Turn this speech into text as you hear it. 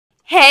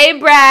Hey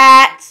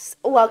brats!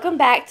 Welcome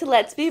back to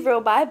Let's Be Real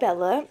by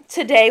Bella.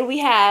 Today we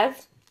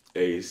have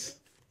Ace.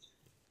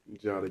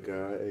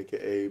 JahTheGod,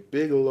 aka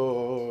Big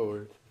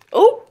Lord.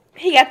 Oh,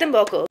 he got them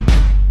vocals.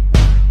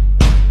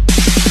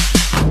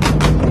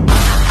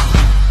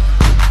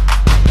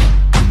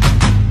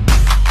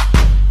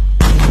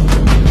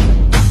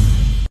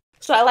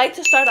 So I like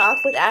to start off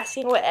with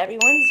asking what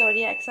everyone's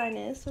zodiac sign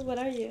is. So what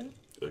are you?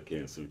 A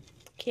Cancer.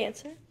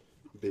 Cancer.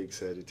 Big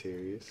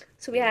Sagittarius.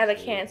 So we have a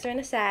Cancer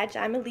and a Sag.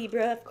 I'm a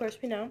Libra, of course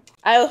we know.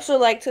 I also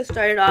like to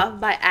start it off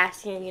by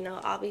asking,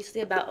 obviously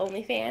about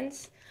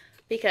OnlyFans.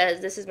 Because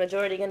this is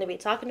majority going to be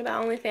talking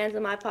about OnlyFans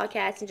on my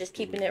podcast and just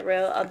keeping it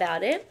real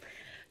about it.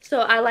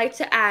 So I like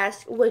to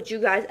ask, would you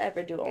guys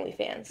ever do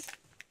OnlyFans?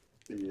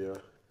 Yeah.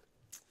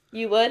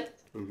 You would?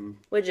 Mm-hmm.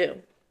 Would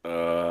you?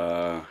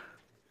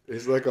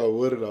 It's like I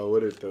would and I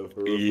wouldn't though.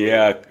 For real,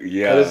 yeah.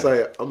 Cause it's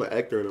like I'm an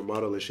actor and a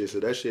model and shit, so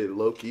that shit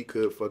low key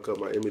could fuck up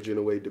my image in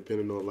a way,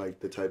 depending on like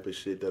the type of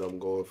shit that I'm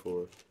going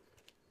for.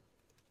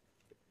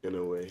 In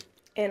a way.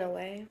 In a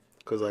way.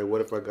 Cause like,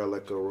 what if I got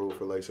like a role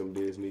for like some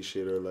Disney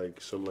shit or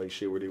like some like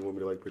shit where they want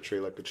me to like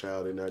portray like a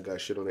child, and I got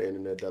shit on the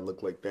internet that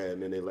look like that,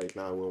 and then they like,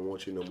 nah, we don't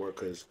want you no more,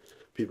 cause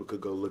people could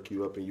go look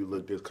you up and you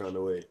look this kind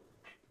of way.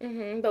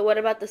 But what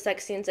about the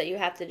sex scenes that you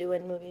have to do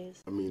in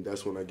movies? I mean,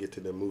 that's when I get to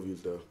the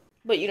movies though.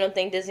 But you don't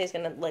think Disney's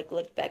gonna like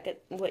look back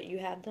at what you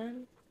have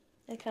done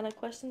and kind of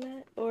question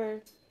that,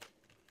 or?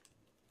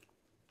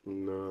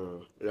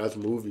 Nah, that's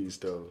movies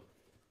though.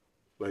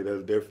 Like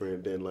that's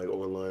different than like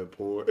online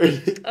porn.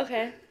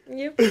 Okay,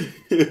 you.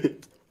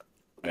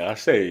 I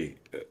say,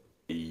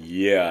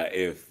 yeah,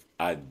 if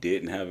I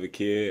didn't have a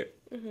kid,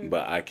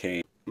 but I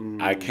can't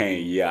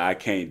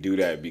do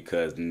that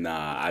because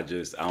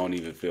I don't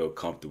even feel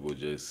comfortable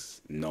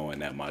just knowing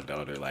that my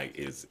daughter like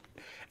is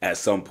at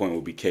some point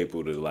will be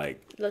capable to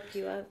like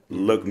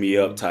look me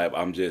up type.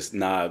 I'm just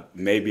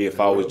maybe if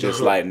I was just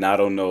like I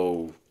don't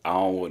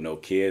want no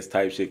kids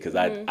type shit, because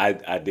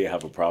I did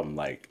have a problem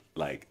like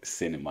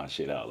sending my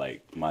shit out,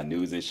 like my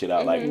news and shit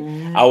out. Like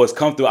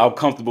I'm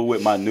comfortable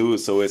with my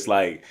news, so it's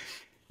like,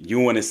 you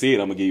want to see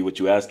it, I'm gonna give you what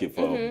you asking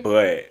for.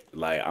 But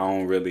like I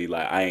don't really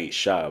like, I ain't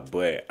shy,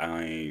 but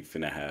I ain't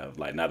finna have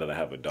like, now that I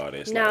have a daughter,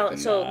 it's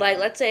like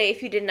let's say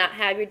if you did not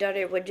have your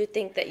daughter, would you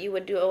think that you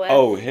would do OF?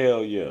 Oh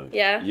hell yeah.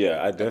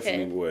 Yeah I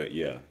definitely would.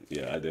 Yeah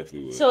I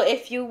definitely would. So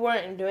if you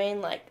weren't doing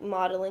like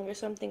modeling or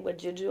something,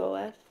 would you do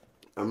OF?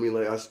 I mean,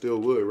 like I still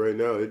would right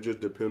now. It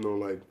just depends on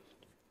like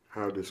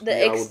how the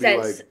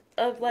extent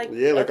of like, I'd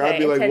be like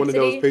intensity? one of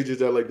those pages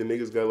that like the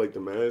niggas got like the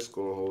mask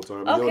on the whole time.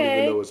 You don't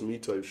even know it's me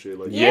type shit.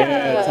 Like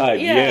I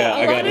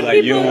gotta be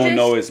like, you don't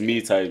know it's me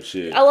type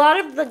shit. A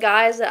lot of the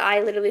guys that I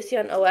literally see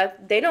on OF,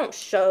 they don't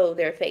show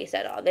their face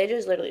at all. They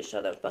just literally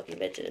show their fucking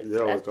bitches.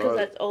 Yeah, that's because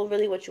that's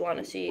really what you want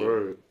to see.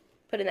 Right.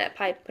 Put in that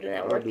pipe, put in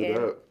that work in.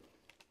 That.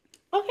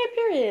 Okay,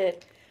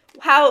 period.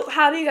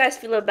 How do you guys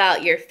feel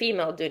about your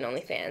female doing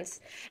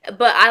OnlyFans?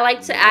 But I like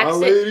to ask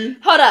it.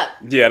 Hold up.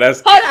 Yeah,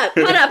 that's. Hold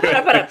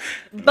up.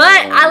 But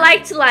I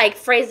like to like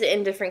phrase it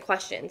in different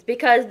questions,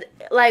 because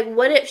like,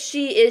 what if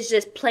she is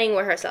just playing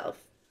with herself?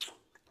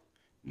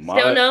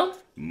 Still no.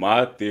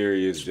 My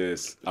theory is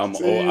just I'm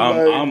old.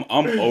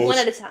 One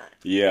at a time.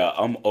 Yeah,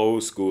 I'm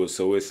old school,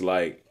 so it's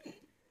like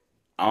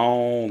I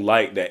don't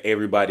like that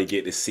everybody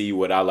get to see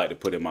what I like to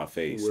put in my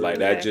face. Like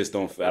that just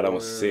don't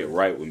sit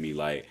right with me.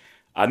 Like,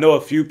 I know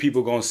a few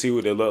people gonna see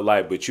what it look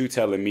like, but you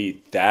telling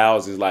me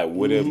thousands, like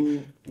what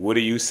are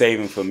you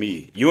saving for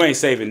me? You ain't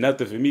saving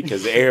nothing for me,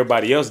 because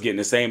everybody else getting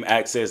the same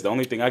access. The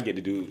only thing I get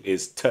to do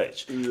is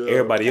touch.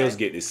 Everybody else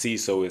get to see,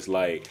 so it's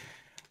like,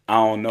 I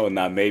don't know.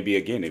 Now maybe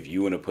again, if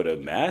you want to put a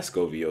mask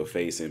over your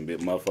face and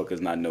motherfuckers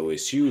not know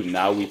it's you,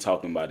 now we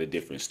talking about a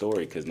different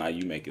story, because now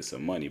you making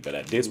some money. But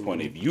at this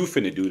point, if you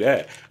finna do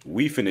that,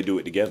 we finna do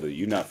it together.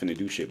 You not finna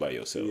do shit by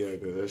yourself. Yeah,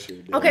 because that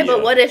shit. Okay,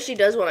 but what if she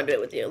does want to do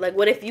it with you? Like,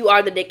 what if you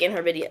are the dick in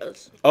her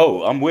videos?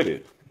 Oh, I'm with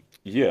it.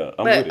 Yeah,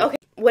 I'm with it. Okay,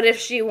 what if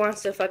she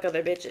wants to fuck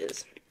other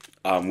bitches?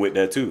 I'm with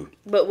that too.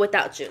 But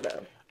without you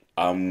though.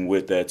 I'm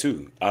with that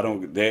too.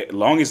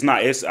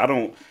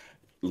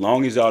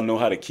 Long as y'all know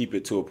how to keep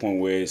it to a point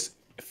where it's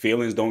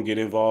feelings don't get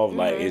involved,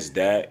 like it's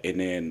that, and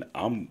then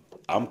I'm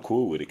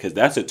cool with it, because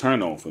that's a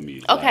turn on for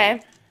me. Okay.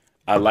 Like,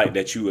 I like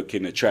that you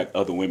can attract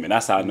other women.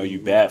 That's how I know you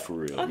bad for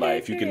real. Okay,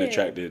 like if you can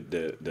attract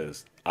the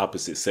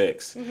opposite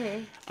sex,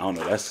 I don't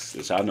know.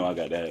 I know I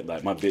got that.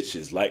 Like my bitch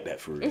is like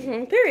that for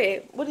real.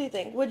 Period. What do you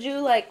think? Would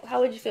you like? How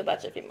would you feel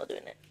about your female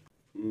doing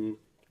it?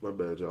 My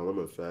bad, y'all. I'm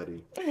a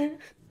fatty.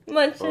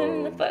 Munching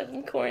in the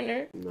fucking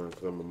corner. Nah,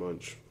 because I'm a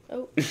munch.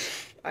 Oh,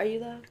 are you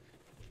though?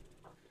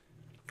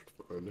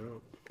 Right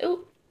now.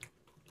 Ooh.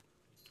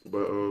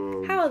 But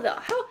how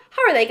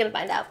are they gonna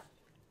find out?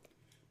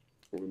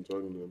 I've been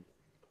talking to them.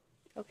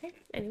 Okay.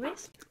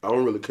 Anyways. I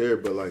don't really care,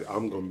 but like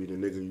I'm gonna be the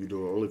nigga you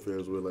doing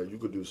OnlyFans with. Like you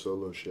could do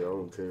solo shit. I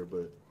don't care,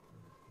 but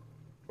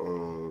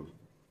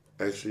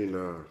actually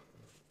nah.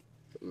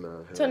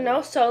 So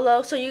no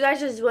solo. So you guys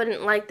just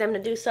wouldn't like them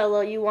to do solo.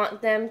 You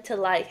want them to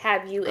like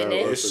have you in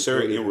it. There's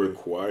certain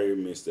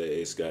requirements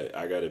that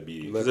I gotta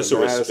be. Because it's a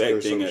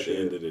respect thing at the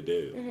end of the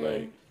day.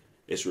 Like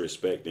it's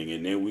respecting,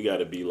 and then we got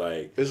to be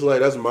like, it's like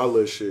that's my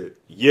little shit.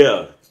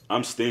 Yeah,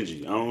 I'm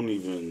stingy. I don't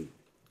even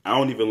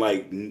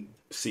like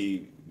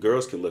see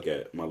girls can look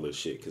at my little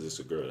shit because it's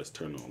a girl that's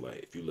turned on.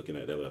 Like if you looking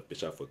at that little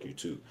bitch, I fuck you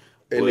too.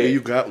 And then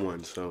you got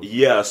one, so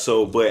yeah.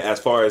 So, but as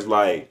far as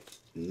like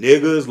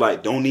niggas,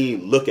 like don't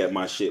even look at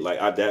my shit. Like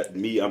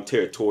I'm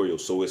territorial,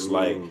 so it's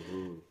like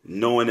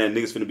knowing that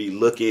niggas finna be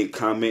looking,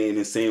 commenting,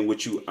 and saying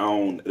what you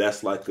own.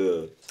 That's like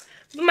a.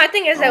 But my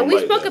thing is that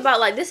we spoke about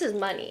like this is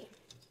money,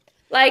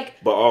 like.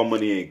 But all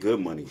money ain't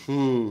good money.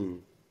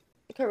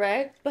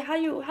 Correct, but how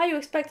you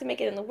expect to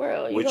make it in the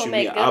world? You what gonna you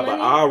make mean? good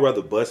money? I'd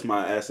rather bust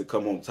my ass and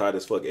come home tired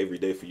as fuck every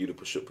day for you to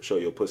show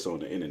your pussy on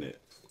the internet.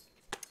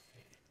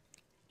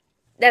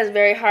 That's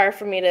very hard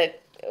for me to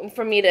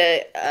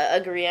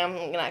agree.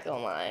 I'm not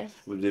gonna lie.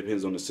 It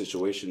depends on the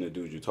situation. The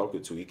dude you're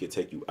talking to, he could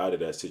take you out of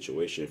that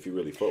situation if he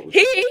really fuck with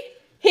you.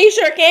 He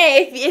sure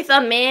can. If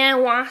a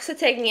man wants to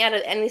take me out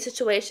of any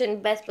situation,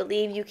 best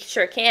believe you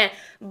sure can.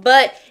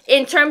 But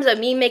in terms of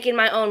me making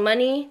my own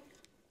money,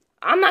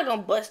 I'm not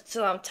gonna bust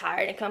till I'm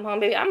tired and come home,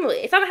 baby.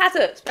 If I'm gonna have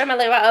to spread my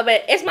leg out of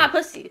it, it's my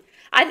pussy.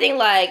 I think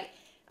like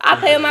I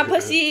play with my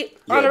pussy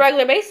on a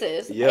regular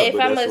basis. Yeah, if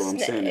but I'm that's what I'm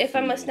saying. if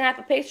I'm gonna snap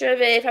a picture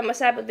of it, if I'm gonna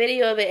snap a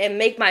video of it and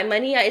make my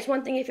money, it's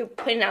one thing if you're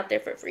putting it out there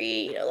for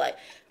free, you know, like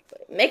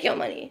make your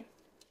money.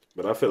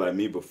 But I feel like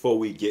me before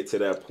we get to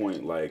that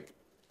point, like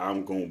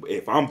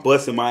if I'm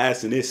busting my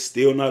ass and it's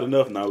still not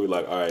enough, now we're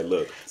like, all right,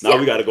 look, now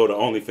we got to go to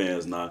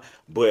OnlyFans now.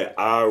 But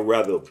I'd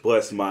rather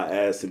bust my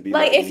ass and be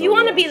like, if you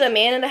want to be the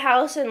man in the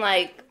house and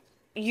like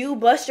you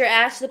bust your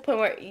ass to the point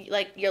where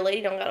like your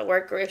lady don't gotta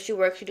work, or if she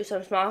works, you do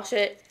some small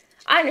shit.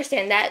 I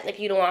understand that, like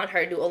you don't want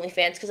her to do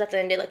OnlyFans because at the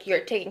end of the day, like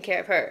you're taking care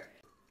of her.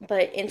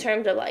 But in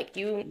terms of like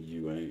you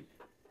ain't.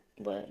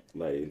 What?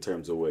 Like in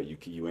terms of what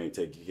you ain't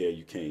taking care,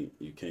 you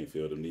can't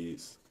feel the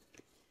needs.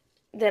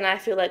 Then I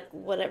feel like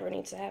whatever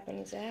needs to happen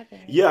needs to happen.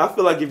 Yeah, I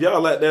feel like if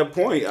y'all at that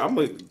point,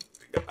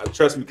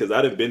 trust me, because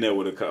I done been there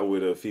with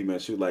a female.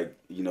 She was like,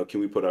 you know, can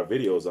we put our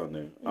videos on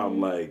there?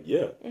 I'm like,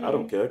 yeah, I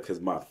don't care because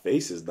my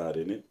face is not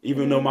in it.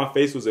 Even though my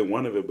face was in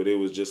one of it, but it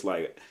was just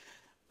like,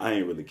 I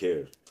ain't really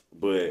care.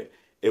 But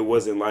it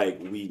wasn't like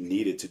we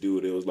needed to do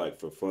it. It was like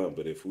for fun.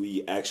 But if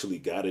we actually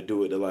got to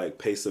do it to like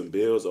pay some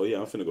bills, oh yeah,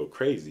 I'm finna go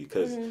crazy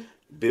because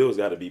bills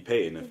got to be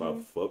paid. And if I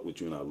fuck with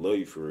you and I love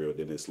you for real,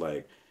 then it's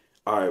like,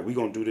 all right, we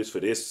gonna do this for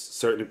this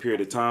certain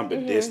period of time,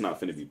 but this not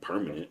finna be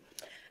permanent.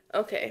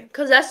 Okay,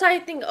 because that's what I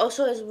think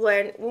also is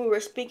when we were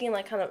speaking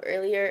like kind of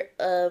earlier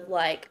of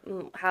like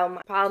how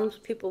my problems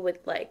with people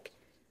with like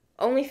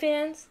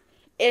OnlyFans.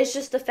 It's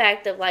just the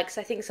fact of like, 'cause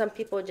I think some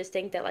people just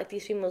think that like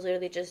these females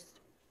literally just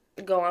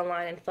go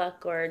online and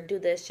fuck or do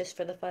this just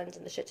for the funs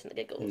and the shits and the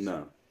giggles.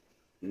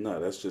 No,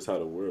 that's just how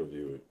the world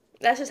view it.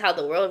 That's just how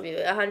the world view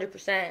it,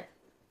 100%.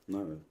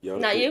 No,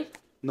 not you.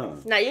 No,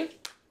 not you.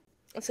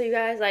 So you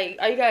guys like,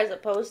 are you guys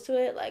opposed to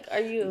it? Like, are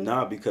you?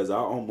 Nah, because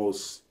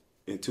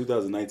in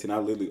 2019, I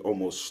literally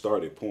almost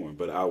started porn,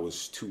 but I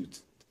was too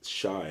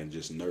shy and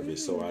just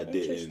nervous, so I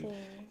didn't.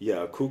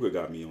 Yeah, a cougar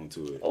got me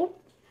onto it. Oh,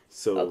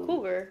 so a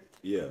cougar.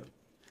 Yeah.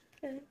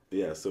 Okay.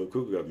 Yeah, so a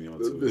cougar got me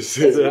onto it.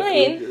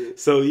 Explain.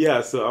 So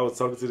I was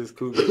talking to this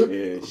cougar,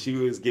 and she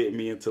was getting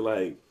me into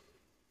like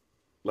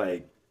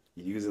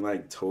using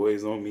like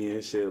toys on me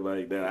and shit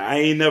like that. I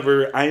ain't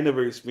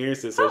never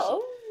experienced it.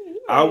 So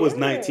I was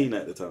 19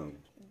 at the time.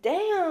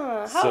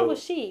 Damn. How old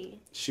was she?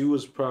 She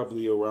was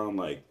probably around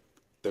like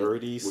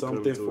 30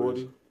 something,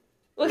 40.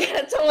 What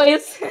kind of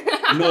toys?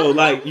 No,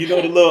 like you know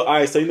the little. All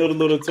right, so you know the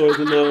little toys,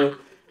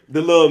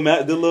 the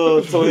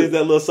little toys,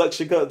 that little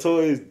suction cup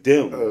toys.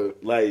 Them,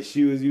 like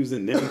she was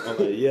using them. I'm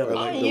like, yeah,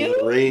 like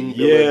the ring,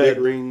 big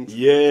rings.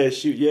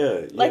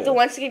 Yeah, like the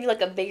ones to give you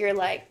like a bigger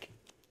like.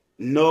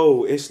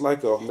 No, it's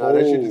like a whole. Nah,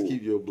 that should just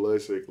keep your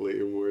blood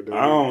circulating more.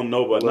 I don't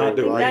know, but not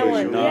the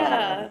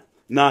ring.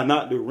 Nah,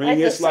 not the ring. Like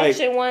it's the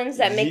suction ones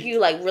that make you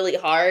like really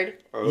hard.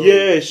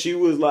 Yeah, she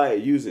was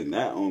like using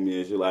that on me,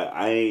 and she like,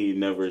 I ain't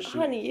never.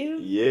 Honey, you?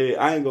 Yeah,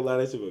 I ain't gonna lie,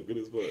 that shit was good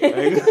as fuck.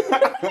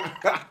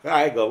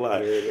 I ain't gonna lie.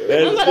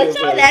 I'm gonna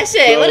try that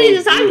shit. What are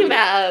you talking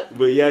about?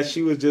 But yeah,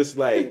 she was just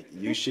like,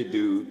 you should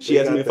do. She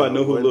asked me if I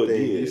know who Lil D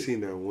is. You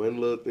seen that one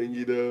little thing,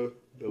 you know?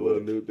 The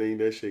little new thing,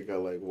 that shit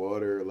got like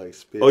water, like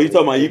spit. Oh, you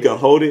talking about you can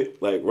hold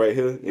it like right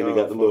here, and it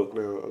got the little.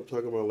 No, I'm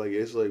talking about like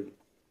it's like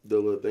the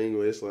little thing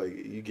where it's like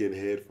you getting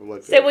head from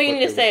like. Say what you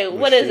need to say.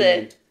 What is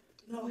it?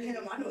 No,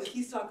 him. I know what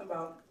he's talking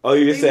about. Oh,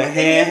 you just said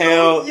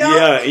handheld?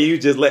 Yeah, and you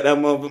just let that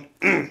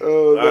motherfucker.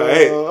 Oh,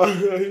 all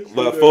right.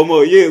 But 4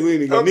 more years, we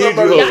ain't gonna need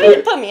you. Y'all need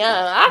to put me on.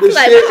 I feel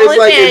like my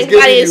OnlyFans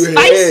body is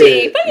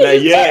spicy.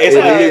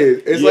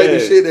 It's like the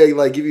shit that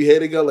like give you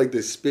head and got like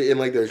the spit and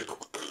like the.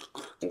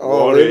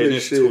 Water and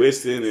it's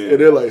twisting and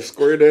they're like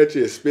squirt at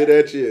you, spit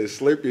at you, and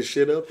slurp your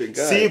shit up and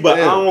see. But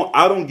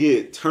I don't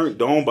get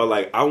turned on by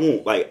like I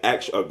won't like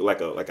actual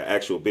like an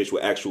actual bitch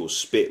with actual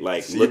spit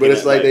like. See, but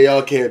it's like they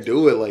all can't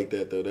do it like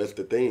that though. That's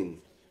the thing.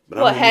 But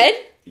what head?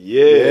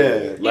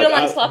 Yeah, you don't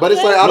like sloppy. But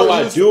it's like I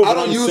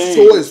don't use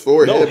toys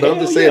for head. But I'm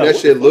just saying that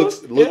shit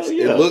looks it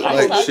look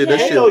like shit. That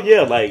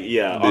shit like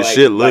this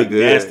shit look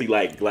good. Nasty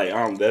like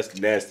that's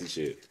nasty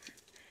shit.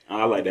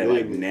 I like that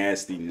like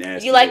nasty.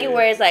 You like it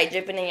where it's like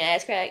dripping in your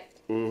ass crack?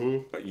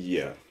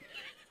 Yeah.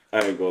 I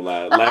ain't gonna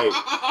lie,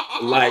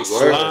 like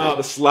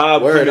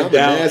slob Word, coming I'm a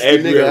down nasty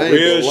everywhere, nigga, I ain't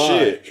real gonna lie.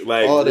 shit,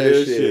 like all that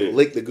real shit.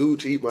 Lick the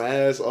gooch, eat my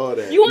ass, all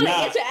that. You want to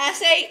get your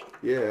ass ate?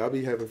 Yeah, I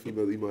be having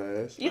female eat my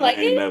ass. You like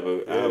it? Never.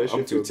 Yeah,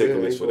 I'm too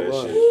ticklish for that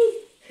shit.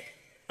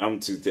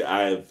 I'm too.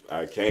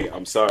 I can't.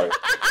 I'm sorry.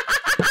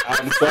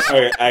 I'm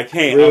sorry. I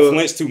can't. I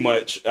flinch too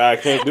much. I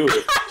can't do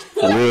it.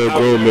 Real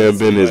grown man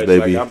business,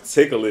 baby. Like, I'm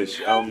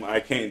ticklish. I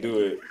can't do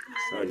it.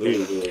 I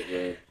can't do it,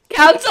 man.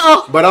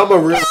 Counsel. But I'm a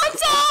real.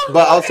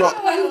 But also,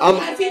 I'm a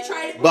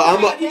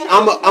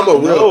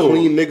real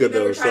clean nigga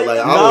though. So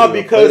like, nah,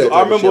 because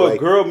I remember a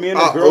girl, me and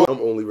a girl.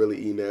 I'm only really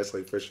eating ass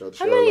like fresh out the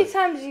shower. How many like,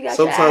 times you got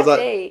sometimes your ass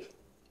ate?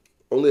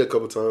 Only a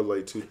couple times,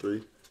 like 2,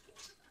 3.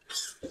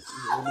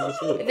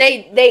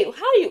 They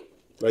how do you?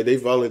 Like they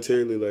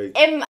voluntarily like.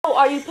 And how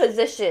are you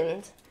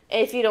positioned?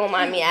 If you don't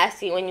mind me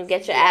asking, when you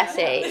get your ass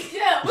ate?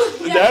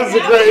 That's a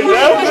great.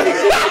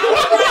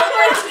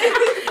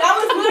 That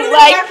was literally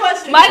Like, my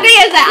question. my thing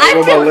is that I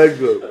Put my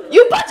legs up.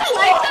 You put your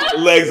legs up?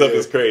 Legs up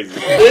is crazy.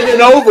 Bending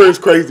over is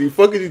crazy.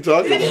 Fuck is you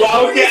talking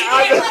about?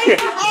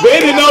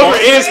 Bending over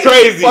is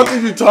crazy. Fuck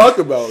is you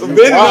talking about?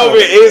 Bending over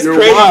is You're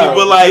crazy, wild.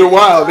 but like You're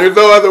wild. There's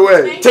no other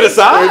way. to the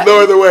side. There's no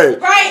other way.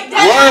 Right.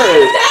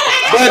 Word.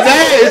 But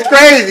that is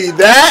crazy.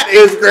 That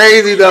is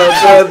crazy though.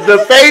 The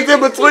phase in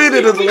between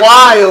it is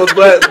wild,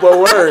 but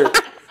word.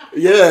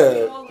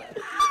 Yeah.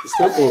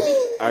 Simple.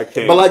 I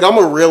can't. But like I'm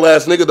a real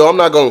ass nigga though. I'm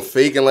not gonna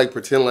fake and like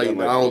pretend like,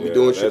 Yeah, I don't be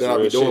doing shit that's that I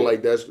be real doing. shit.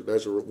 Like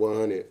that's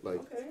 100.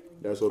 Like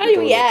that's what. How do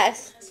you eat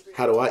ass?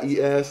 How do I eat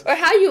ass? Or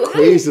how you?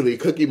 Crazily,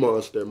 Cookie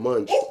Monster,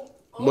 Munch,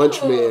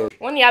 Munch Man.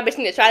 One of y'all bitches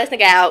need to try this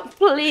nigga out.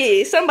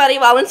 Please, somebody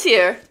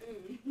volunteer.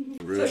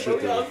 Real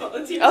shit though.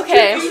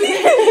 Okay.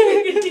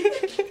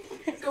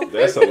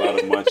 That's a lot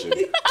of munching.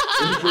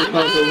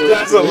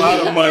 That's a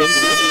lot of munching.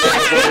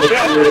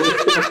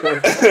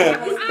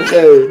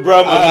 Hey, Bro,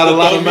 I got a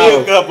lot of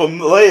milk up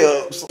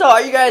layups. So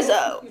are you guys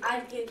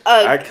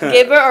a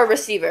giver or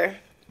receiver?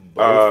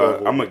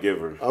 I'm a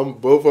giver. I'm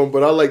both of them,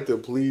 but I like to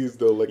please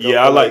though. Like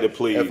Yeah, I like to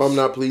please. If I'm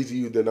not pleasing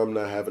you, then I'm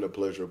not having a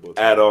pleasurable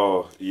time. At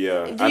all.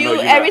 Yeah. Do you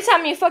every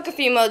time you fuck a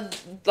female,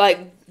 like,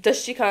 does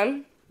she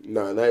come?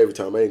 Nah, not every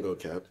time. I ain't gonna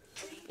cap.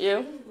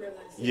 You?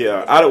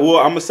 Yeah. I'm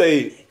gonna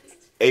say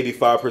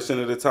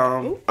 85% of the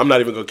time. I'm not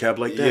even gonna cap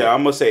like that. Yeah,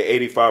 I'm gonna say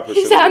 85%.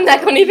 He said I'm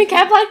not gonna even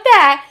cap like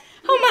that.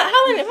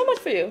 How much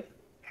for you?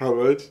 How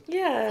much?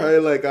 Yeah. Probably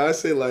like I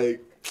say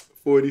like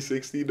 40,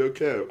 60, no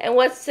cap. And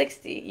what's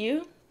 60?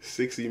 You?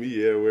 60 me,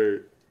 yeah,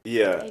 word.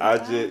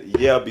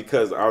 Yeah,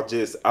 because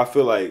I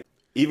feel like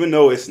even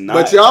though it's not.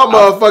 But y'all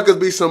motherfuckers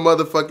be some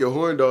motherfucking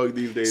horn dog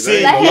these days.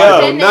 See, I ain't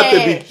yeah. gonna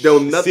lie,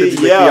 don't nothing be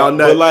making y'all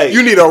nuts. but like-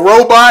 you need a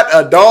robot,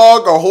 a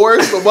dog, a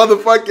horse, a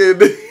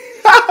motherfucking.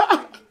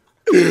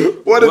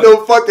 One of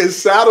them fucking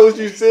saddles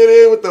you sit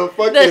in with the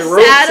fucking The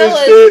ropes saddle and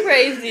is shit.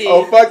 crazy.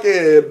 Oh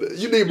fucking!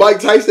 You need Mike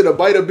Tyson to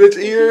bite a bitch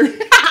ear.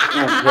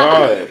 Oh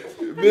God.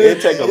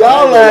 It take a Y'all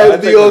lot- lads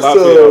it be take a on lot for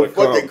y'all some to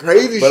come. fucking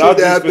crazy But I shit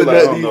just after feel like, I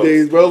that don't these know.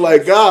 days, bro.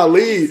 Like,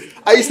 golly.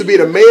 I used to be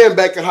the man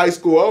back in high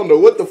school. I don't know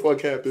what the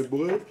fuck happened,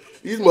 boy.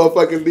 These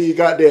motherfuckers be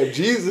goddamn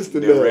Jesus to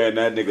They them. ran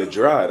that nigga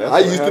dry. That's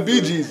I what used to be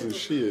happened. Jesus,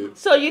 shit.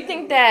 So you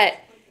think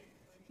that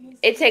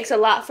it takes a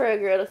lot for a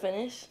girl to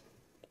finish?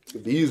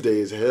 These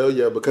days, hell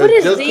yeah, because What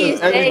is just these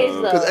days,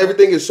 though? because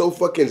everything is so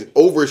fucking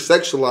over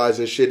sexualized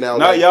and shit now.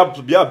 Nah, like,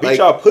 y'all beat like,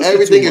 y'all pussy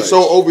everything too is so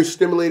much.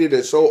 overstimulated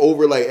and so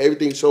over, like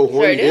everything's so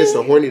horny Sure this do.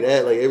 and horny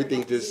that. Like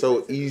everything's just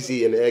so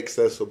easy and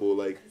accessible.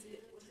 Like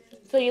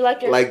So you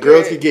like your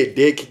girls can get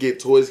dick, can get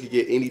toys, can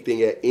get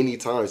anything at any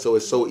time. So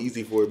it's so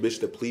easy for a bitch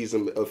to please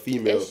a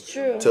female It's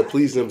true. to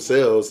please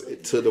themselves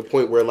to the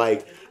point where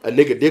like a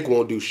nigga dick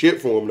won't do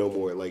shit for them no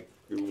more. Like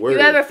word. You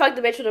ever fucked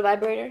a bitch with a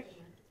vibrator?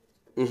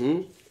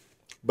 Mm-hmm.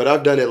 But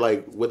I've done it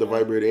like with a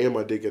vibrator and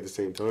my dick at the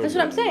same time. That's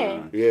what I'm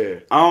saying. Yeah.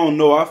 I don't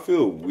know. I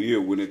feel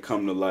weird when it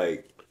come to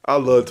like. I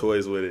love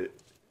toys with it.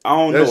 I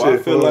don't That know. I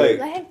shit feel fun. like.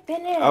 Let him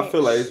finish. I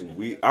feel like it's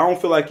weird. I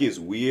don't feel like it's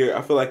weird.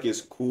 I feel like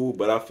it's cool,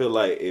 but I feel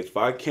like if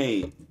I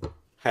can't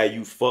have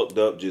you fucked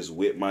up just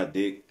with my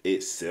dick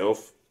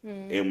itself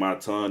in my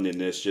tongue, then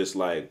it's just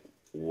like,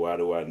 why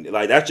do I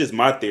like? That's just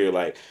my theory.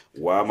 Like,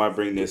 why am I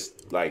bringing this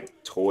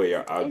like toy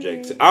or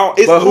object? I don't,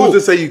 it's But cool. who's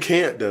to say you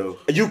can't though?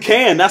 You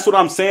can. That's what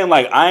I'm saying.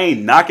 Like, I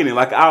ain't knocking it.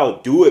 Like,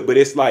 I'll do it, but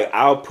it's like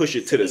I'll push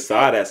it to the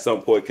side at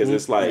some point because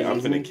it's like I'm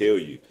finna kill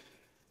you.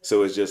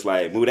 So it's just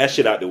like move that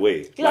shit out the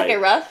way. You like it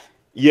rough?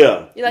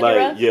 Yeah. You like it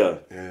rough? Yeah.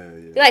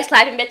 You like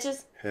slapping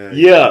bitches?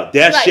 Yeah,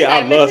 that like shit. I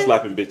slapping love bitches?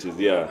 slapping bitches.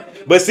 Yeah,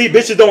 but see,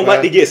 bitches don't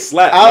like to get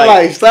slapped. I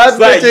like slap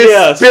bitches,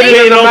 yeah, spit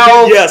in the on-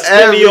 mouth, yeah,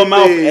 spit in your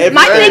mouth. everything.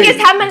 My thing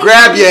is how many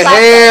Grab times your you slap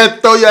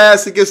hand, throw your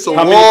ass against the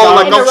How many wall times?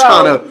 like In I'm a row.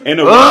 trying to. In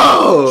a row.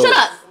 Oh, Shut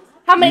up.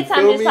 How many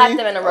times feel you slapped me?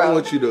 them in a I row?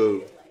 want you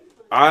to.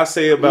 I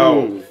say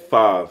about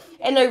 5.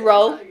 In a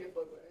row?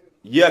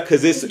 Yeah,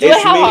 cause it's Do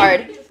it how me.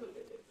 hard?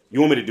 You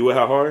want me to do it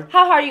how hard?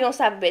 How hard are you gonna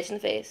slap a bitch in the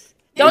face?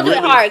 Don't do it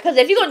hard, because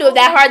if you're gonna do it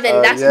that hard,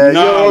 then that's... Yeah, you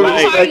Nah, don't want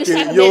me to like-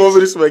 smack it. You don't want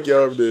me to smack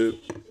your arm, dude.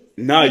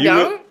 Nah, You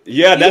don't?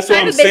 Yeah, that's you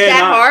what I'm slap a bitch saying.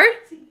 that hard?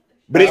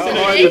 But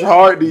it's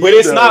hard to But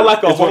use, it's not though.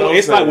 like a It's what whole. I'm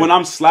It's like saying. when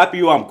I'm slapping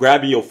you, I'm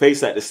grabbing your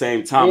face at the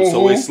same time.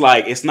 So it's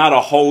like it's not a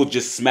whole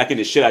just smacking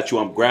the shit at you.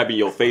 I'm grabbing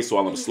your face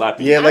while I'm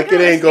slapping you. Yeah, like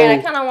I'm it ain't scared. I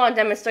going. kind of want a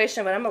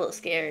demonstration, but I'm a little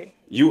scared.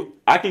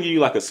 I can give you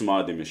like a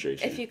small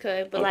demonstration. If you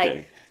could, but Okay.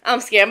 like,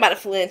 I'm scared. I'm about to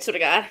flinch. To the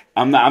God.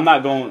 I'm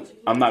not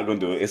gonna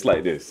do it. It's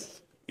like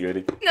this. You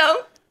ready? No.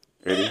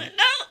 Ready? No.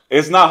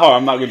 It's not hard.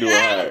 I'm not gonna do it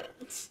hard.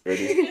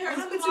 Ready?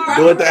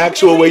 Do it the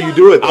actual way you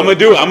do it. Though. I'm gonna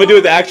do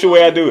it the actual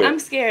way I do it. I'm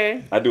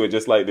scared. I do it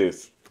just like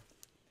this.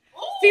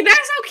 See,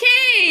 that's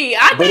okay.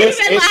 I But think it's-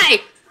 even it's-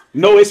 like.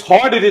 No, it's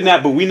harder than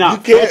that, but we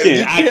not You can't- fucking.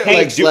 you I can't, can't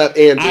like, do, slap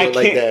and do I it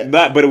like can't,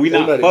 that. but we It's not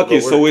not even fucking.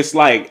 gonna So work. it's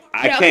like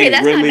I Yeah, can't okay,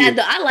 that's really. not bad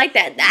though. I like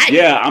that.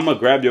 Yeah, I'm gonna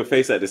grab your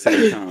face at the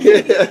same time.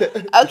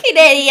 Okay,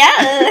 daddy.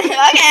 Yeah.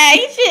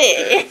 Okay,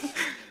 shit.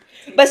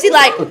 But see,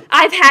 like,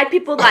 I've had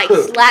people like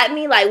slap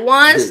me like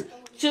once,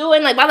 two,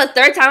 and like by the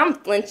third time I'm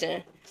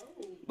flinching.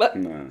 But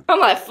Nah. I'm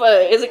like,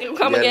 fuck, is it gonna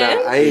come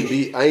again? Nah, I ain't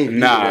beat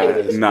Nah, your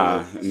ass,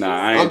 nah.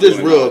 I ain't I'm just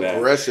doing real all that.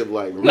 aggressive,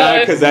 like. Nah,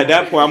 because at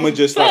that point I'm gonna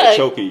just start Fuck.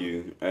 choking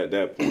you. At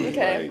that point,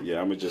 Okay. like, yeah,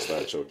 I'm gonna just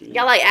start choking you.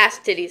 Y'all like ass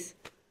titties.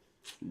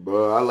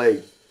 Bro,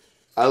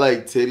 I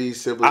like titties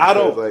simply I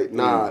because don't-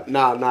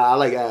 nah. I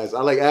like ass.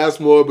 I like ass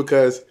more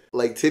because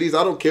like titties.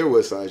 I don't care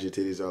what size your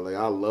titties are. Like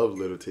I love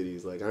little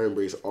titties. Like I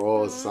embrace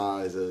all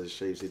sizes,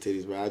 shapes of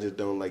titties, but I just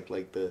don't like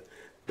the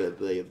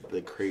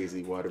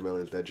crazy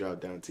watermelons that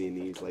drop down to your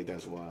knees. Like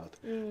that's wild.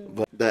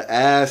 But the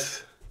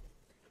ass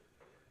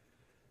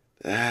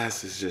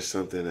is just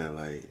something that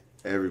like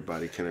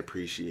everybody can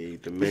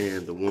appreciate. The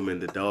man, the woman,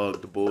 the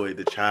dog, the boy,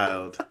 the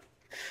child.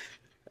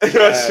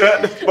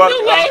 Shut the fuck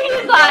The way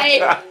he's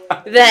like,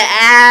 the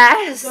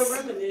ass.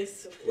 The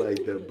reminisce.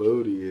 Like the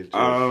booty is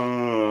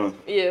just.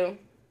 You.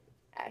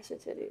 Ass or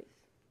titties.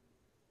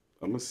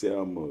 I'm gonna say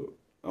I'm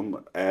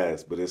a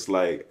ass, but it's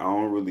like I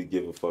don't really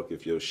give a fuck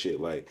if your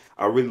shit like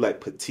I really like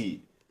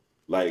petite.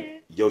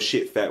 Like your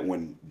shit fat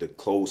when the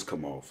clothes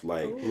come off.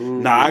 Like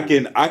nah, I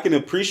can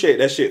appreciate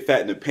that shit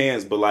fat in the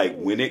pants, but like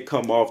when it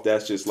come off,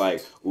 that's just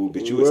like, ooh,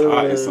 bitch, you was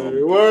hot in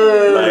something.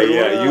 Like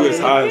yeah, you was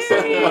hot in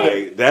something.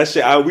 Like that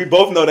shit. We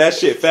both know that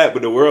shit fat,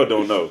 but the world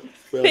don't know.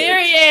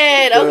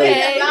 Period.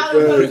 Okay.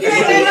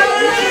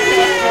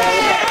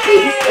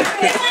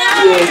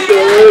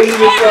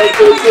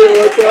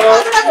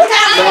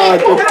 Nah,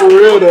 for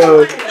real though.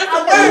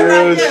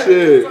 Real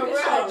shit.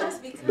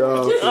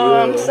 No, for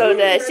I'm real. so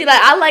dead. See, like,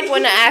 I like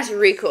when the ass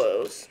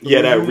recoils.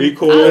 Yeah, that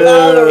recoil. I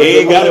love a It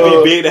ain't gotta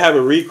recoil. be big to have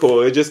a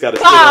recoil. It just gotta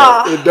sit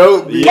Ah. up. It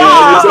don't be.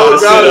 Yeah, it just gotta It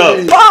sit don't up. gotta It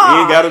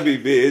be. ain't gotta be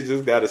big. It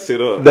just gotta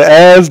sit up. The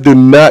ass do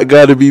not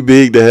gotta be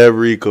big to have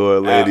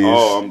recoil, At ladies.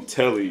 all, I'm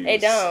telling you. They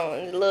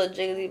don't. The little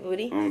jiggly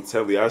booty. I'm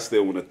telling you, I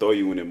still want to throw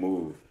you when it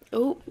move.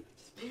 Ooh.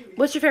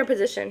 What's your favorite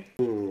position?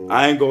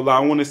 I ain't gonna lie. I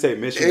want to say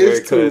missionary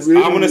It's too because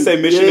I want to say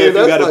really- missionary yeah, if you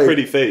got that's a like-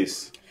 pretty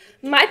face.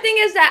 My thing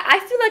is that I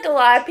feel like a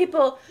lot of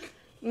people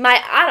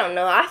I don't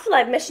know. I feel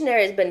like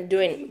missionary has been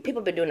doing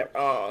it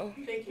wrong.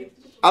 Thank you.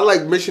 I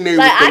like missionary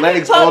Like, with the I can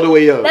legs put- all the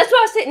way up. That's what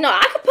I was saying. No,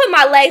 I could put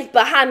my legs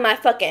behind my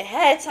fucking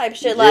head type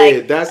shit. Yeah,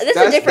 Like, that's this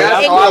is a different how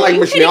angle. I like You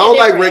missionary. I can don't get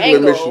a like different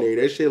regular angle. missionary.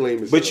 That shit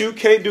lame as But hell. you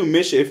can't do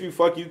mission. If you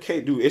fuck, you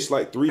can't do. It's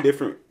like three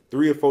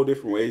or four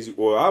different ways.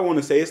 Or I want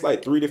to say it's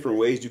like 3 different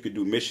ways you could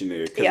do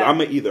missionary. Because Yeah. I'm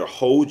gonna either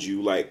hold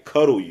you, like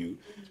cuddle you,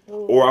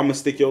 or I'm gonna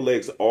stick your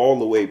legs all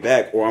the way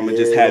back, or I'm gonna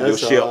just Yeah, have your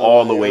that's shit how I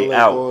all the like- I way like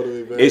out. all the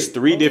way back. It's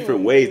 3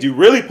 different ways. You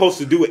really supposed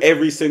to do it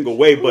every single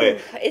way, but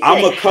It's I'm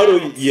like gonna cuddle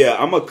you. hats. Yeah,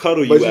 I'm gonna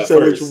cuddle you But you at said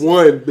first. which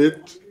one,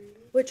 bitch?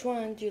 Which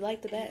one do you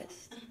like the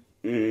best?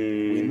 We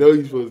Mm. know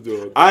you supposed to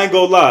do it. I ain't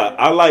gonna lie.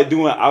 I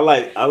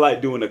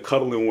like doing the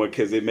cuddling one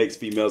because it makes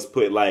females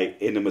put like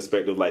in the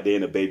perspective, like they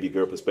in a baby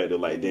girl perspective,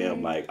 like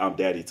damn, like I'm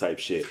daddy type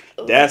shit.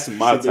 That's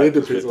my It type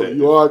of depends on perspective.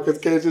 you are, because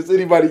can't just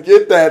anybody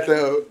get that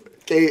though.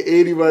 Can't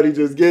anybody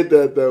just get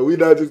that though. We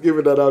not just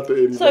giving that out to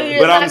anybody. So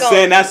you're But not I'm gonna-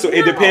 saying that's you're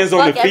it not depends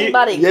gonna on the fuck fe-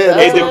 everybody Yeah, It good.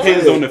 that's what I'm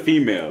depends saying. on the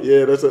female.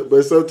 Yeah,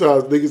 but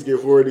sometimes niggas get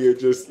horny and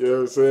just, you know what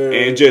I'm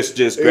saying? And just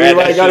And grab you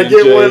like that gotta shit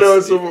get and one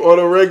just- on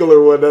a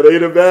regular one that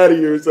ain't a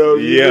baddie or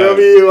something. You Yeah. know what I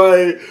mean?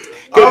 Like,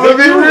 I'm gonna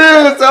be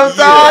real sometimes.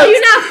 So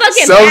you're not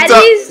fucking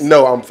baddies?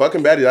 No, I'm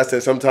fucking baddie. I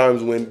said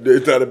sometimes when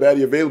there's not a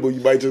baddie available,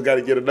 you might just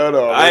gotta get another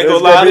on. I ain't And gonna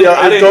it's lie, be a- I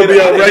it's didn't gonna hit be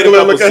a- I a didn't hit a regular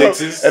couple looking hoe.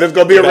 sixes And it's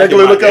gonna be a back in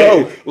regular my looking day.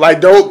 hoe.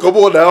 Like, don't, come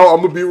on now,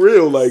 I'm gonna be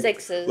real. Like,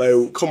 Sixes.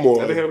 Like, come I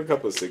on. done had a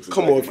couple of sixes.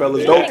 Come back on, in my fellas.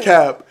 day. Don't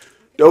cap.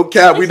 Don't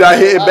cap. We not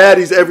hitting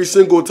baddies every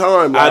single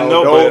time. I now.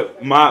 know, Don't-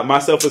 but my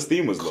self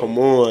esteem was low. Come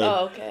on.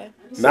 Oh, okay.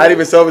 Not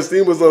even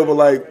self-esteem was low, but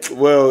like,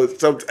 well,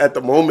 some at the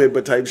moment,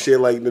 but type shit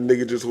like the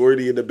nigga just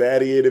wordy and the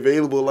baddie ain't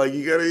available. Like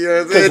you gotta, you know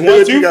what I'm Because saying? Do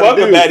once what you gotta fuck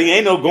a do. baddie,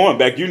 ain't no going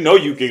back. You know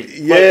you can.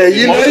 Yeah, fuck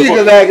you know you multiple-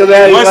 can bag a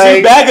baddie. Once like,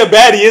 you bag a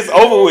baddie, it's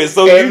over with.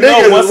 So And you know,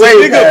 niggas once a way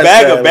nigga past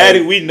bag that, a baddie,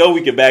 like- we know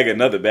we can bag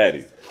another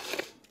baddie.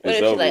 What It's if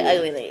she over like with.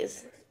 ugly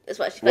niggas? That's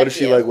why she what fuck if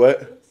she you. like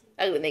what?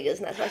 Ugly niggas,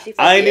 and that's why she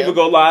fuck I ain't you. even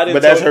gonna lie. I didn't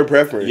But that's tell- her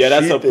preference. Yeah,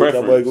 that's She her think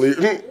I'm preference.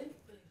 ugly.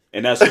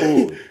 And that's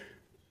cool.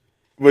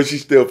 But she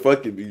still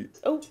fucking me.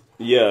 Oh,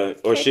 Yeah,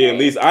 or she at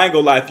least I ain't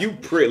gonna lie. If you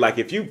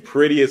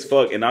pretty as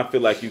fuck, and I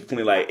feel like you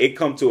clean, like it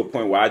come to a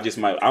point where I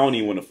don't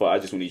even want to fuck. I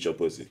just want to eat your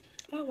pussy.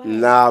 Oh wow.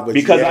 Nah, but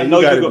Because I know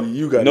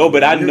you go. No,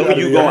 but I know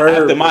you going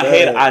after my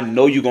head. I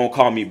know you gonna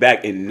call me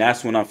back, and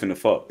that's when I'm finna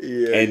fuck.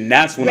 Yeah, and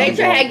that's when Rate I'm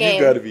your going. head game.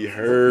 You gotta be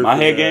heard. My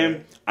head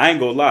game. I ain't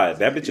gonna lie.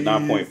 That bitch is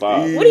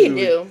 9.5. What do you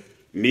do?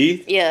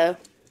 Me Yeah.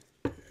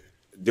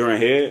 during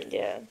head.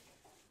 Yeah.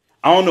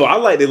 I don't know. I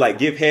like to like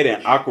give head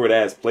in awkward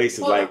ass places,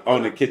 like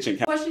on the kitchen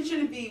counter. Question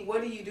shouldn't be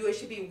what do you do? It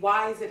should be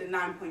why is it a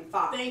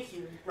 9.5? Thank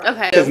you. Right.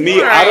 Okay. Because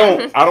me,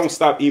 Right. I don't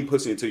stop eating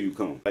pussy until you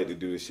come. I like to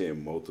do this shit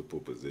in multiple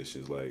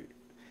positions. Like,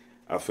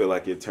 I feel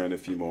like it turn a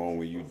female on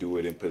when you do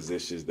it in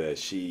positions that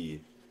she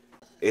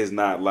is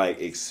not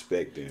like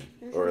expecting,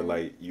 or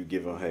like you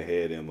giving her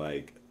head in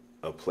like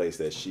a place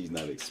that she's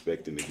not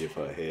expecting to give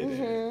her head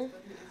in.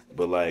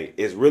 But like,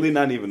 it's really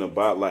not even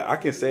about like, I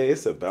can say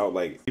it's about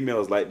like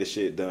females like the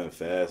shit done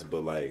fast,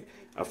 but like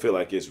I feel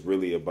like it's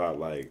really about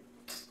like,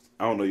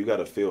 I don't know, you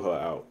gotta feel her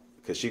out.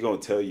 Cause she gonna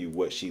tell you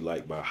what she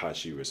like by how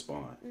she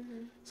respond.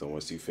 So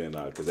once you find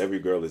out, cause every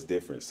girl is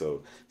different.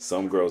 So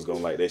some girls gonna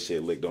like that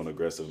shit licked on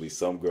aggressively.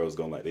 Some girls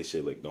gonna like that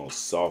shit licked on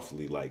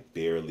softly, like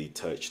barely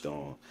touched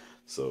on.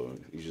 So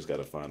you just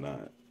gotta find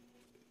out,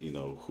 you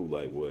know, who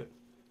like what.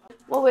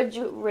 What would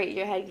you rate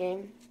your head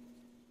game?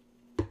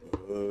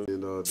 It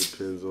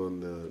depends on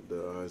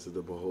the eyes of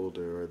the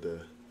beholder or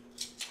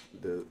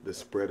the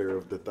spreader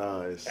of the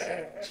thighs. You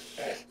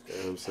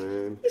know what I'm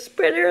saying? The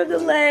spreader of the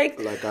leg.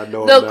 Like I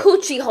know The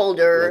coochie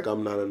holder. Like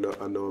I'm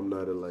not I know I'm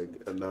not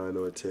a 9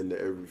 or a 10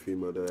 to every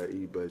female that I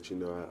eat, but you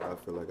know I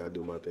feel like I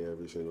do my thing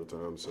every single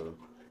time. So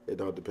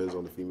it all depends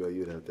on the female.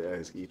 You'd have to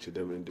ask each of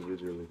them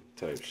individually.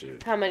 Type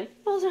shit. How many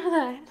balls are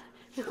that?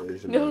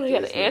 It's You don't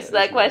gotta answer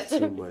that it's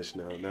question. Not too much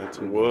now. Not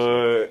too much.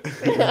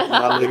 What?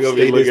 My They gonna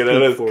be looking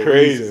at us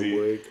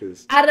crazy.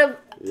 Out of,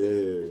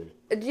 Yeah.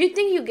 do you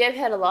think you give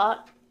head a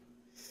lot?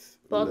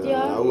 Both No,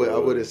 y'all? I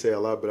wouldn't say a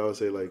lot, but I would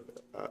say like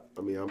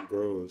I mean I'm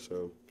grown,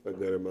 so I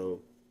got amount.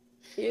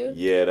 You?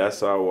 Yeah,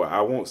 that's all.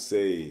 I won't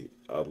say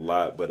a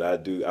lot, but I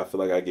do. I feel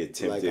like I get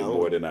tempted Like,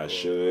 more than I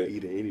should.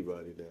 Eating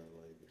anybody now,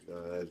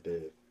 like nah, that's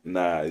dead.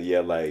 Nah,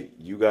 yeah, like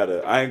you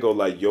gotta. I ain't gonna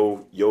like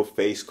your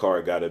face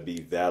card gotta be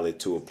valid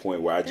to a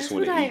point where I just That's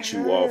want what to I eat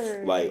you off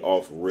heard. like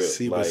off rip.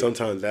 See, like, but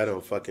sometimes that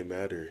don't fucking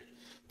matter.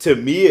 to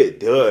me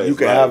it does. You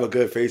can like, have a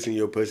good face and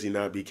your pussy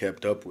not be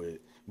kept up with.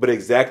 but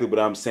exactly what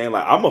I'm saying.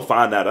 Like I'm gonna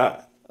find that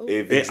out.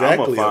 Exactly, I'm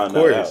of gonna find that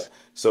course. out.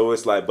 So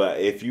it's like, but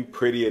if you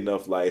pretty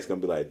enough, like it's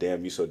gonna be like,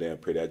 damn, you so damn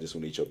pretty. I just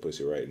want to eat your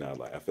pussy right now.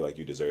 Like I feel like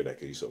you deserve that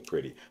because you so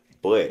pretty.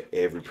 But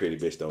every pretty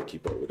bitch don't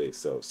keep up with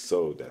themselves.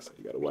 So that's how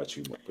you gotta watch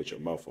you put your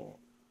mouth on.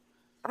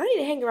 I need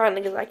to hang around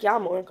niggas like y'all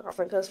more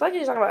often, because fuck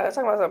you talking about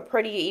some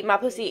pretty, eat my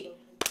pussy.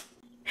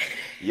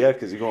 Yeah,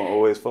 because you're gonna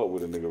always fuck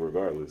with a nigga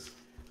regardless.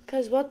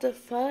 Because what the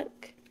fuck?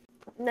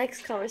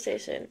 Next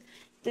conversation.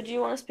 Did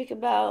you want to speak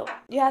about,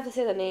 you have to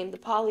say the name, the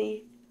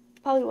poly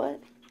what?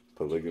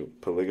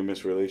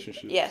 Polygamous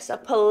relationship? Yes, a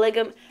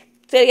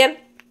say it again.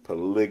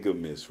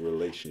 Polygamous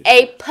relationship.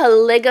 A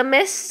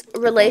polygamous If I'm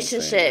saying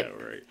relationship,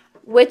 that right.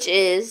 which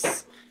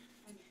is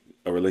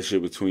A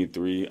relationship between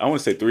three. I want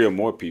to say three or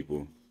more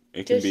people.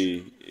 It can Just-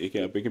 be. It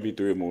can be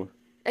three or more.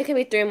 it can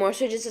be 3 or more,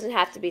 so it just doesn't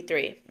have to be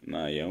 3.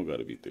 Nah, yeah, I don't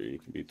gotta be three.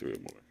 It can be 3 or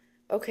more.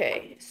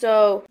 Okay,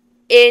 so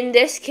in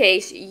this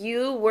case,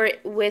 you were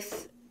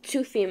with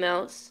 2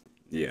 females,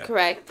 Yeah.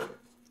 correct?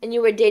 And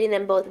you were dating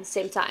them both at the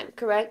same time,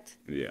 correct?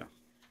 Yeah.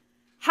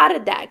 How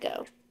did that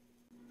go?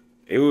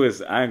 It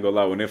was. I ain't gonna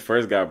lie. When it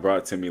first got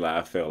brought to me, like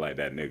I felt like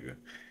that nigga.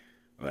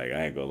 Like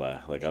I ain't gonna lie.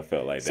 Like I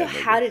felt like So that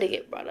nigga. how did it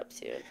get brought up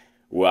to you?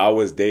 Well, I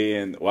was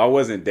dating. Well, I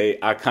wasn't dating.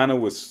 I kind of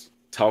was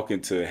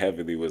talking to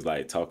Heavily. Was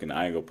like talking.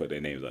 I ain't gonna put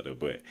their names out there,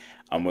 but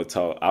I'm gonna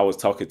talk. I was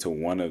talking to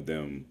one of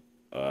them.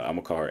 I'm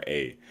gonna call her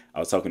A. I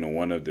was talking to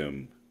one of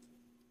them,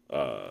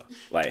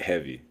 like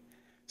Heavy.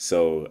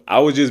 So I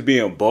was just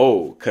being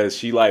bold because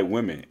she liked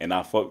women and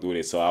I fucked with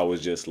it. So I was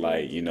just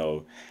like, you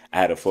know, I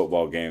had a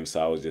football game,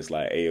 so I was just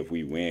like, hey, if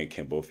we win,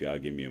 can both y'all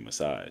give me a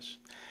massage?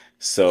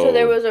 So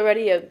there was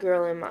already a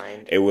girl in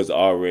mind. It was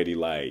already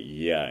like,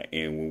 yeah.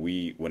 And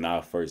when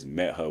I first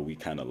met her, we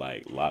kind of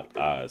like locked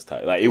eyes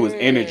tight. Like it was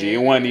energy. It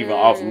wasn't even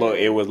off look.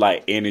 It was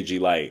like energy,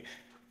 like,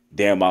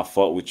 damn, I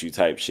fuck with you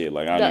type shit.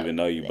 Like I don't even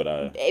know you, but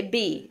I.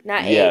 B,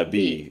 not A. Yeah,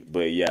 B.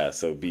 But yeah,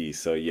 so B.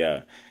 So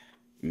yeah.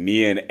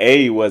 Me and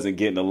A wasn't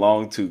getting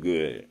along too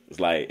good. It's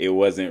like it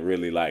wasn't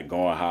really like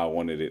going how I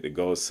wanted it to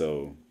go.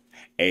 So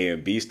A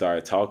and B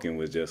started talking,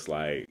 was just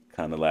like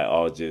kind of like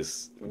all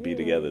just be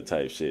together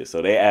type shit.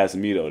 So they asked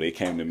me though. They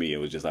came to me. It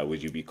was just like,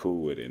 would you be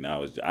cool with it? And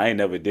I ain't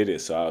never did it,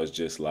 so I was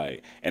just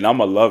like, and I'm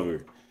a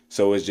lover,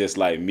 so it's just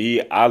like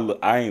me.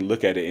 I ain't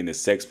look at it in the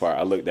sex part.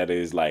 I looked at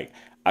it as like,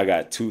 I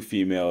got 2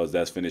 females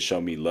that's finna show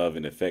me love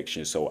and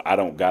affection, so I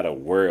don't gotta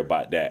worry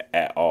about that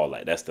at all.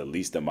 Like that's the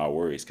least of my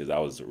worries, because I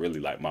was really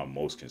like my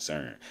most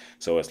concern.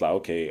 So it's like,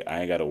 okay,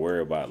 I ain't gotta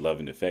worry about love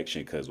and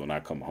affection, because when I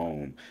come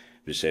home,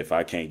 if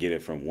I can't get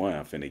it from one,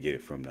 I'm finna get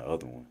it from the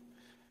other one.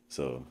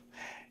 So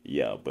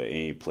yeah, but it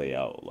ain't play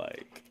out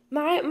like.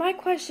 My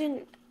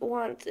question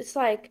it's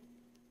like,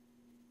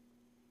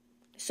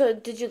 so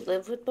did you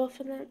live with both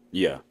of them?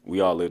 Yeah, we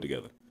all live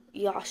together.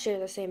 Y'all share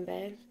the same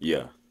bed?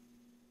 Yeah.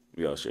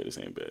 We all share the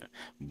same bed.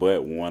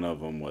 But one of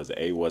them was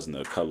A wasn't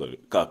a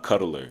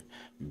cuddler,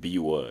 B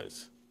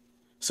was.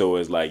 So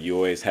it's like you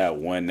always had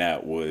one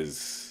that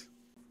was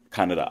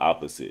kind of the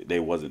opposite. They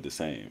wasn't the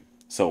same.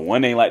 So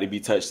one ain't like to be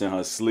touched in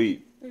her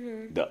sleep.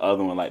 The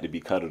other one like to be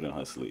cuddled in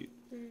her sleep.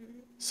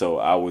 So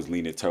I was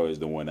leaning towards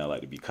the one that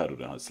like to be cuddled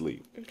in her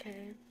sleep.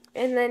 Okay.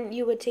 And then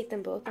you would take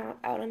them both out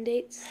on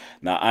dates?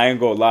 Now I ain't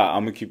gonna lie,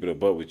 I'm gonna keep it a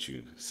buck with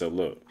you. So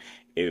look,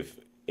 if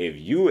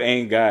you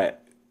ain't got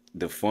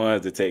the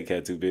funds to take care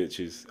of two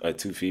bitches or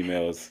two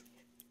females,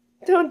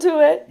 don't do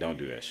it. Don't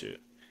do that shit.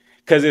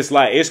 Cause it's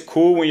like it's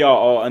cool when y'all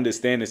all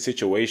understand the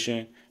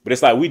situation, but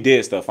it's like we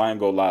did stuff. I ain't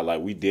gonna lie,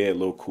 like we did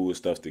little cool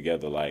stuff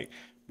together, like.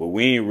 But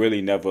we ain't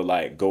really never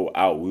like go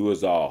out. We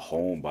was all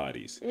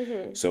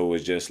homebodies. So it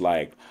was just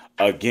like,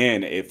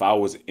 again, if I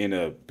was in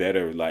a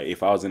better, like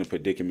if I was in a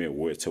predicament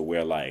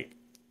where like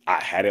I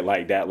had it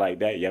like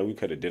that, yeah, we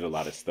could have did a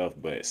lot of stuff.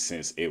 But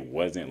since it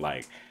wasn't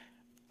like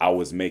I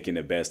was making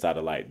the best out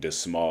of like the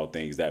small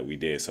things that we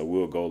did. So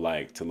we'll go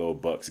like to little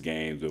Bucks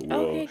games, but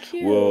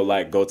we'll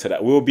like go to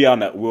that. We'll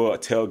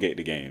tailgate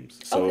the games.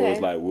 So it was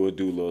like we'll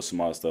do little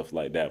small stuff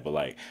like that. But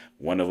like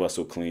one of us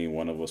will clean,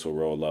 one of us will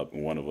roll up,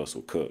 and one of us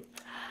will cook.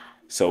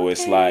 So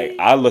it's like,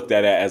 I looked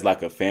at it as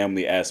like a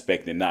family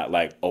aspect and not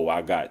like, oh,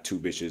 I got two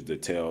bitches to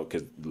tell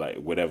because like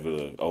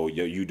whatever, oh,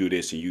 yo, you do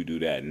this and you do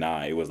that.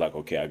 Nah, it was like,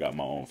 okay, I got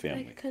my own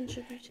family. Like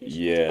contribution.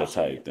 Yeah,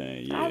 type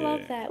thing. Yeah, I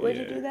love that. Would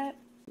you do that?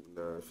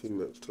 Nah,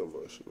 females too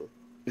emotional.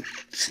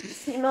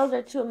 Females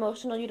are too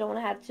emotional. You don't want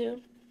to have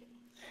two?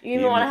 You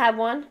even want to have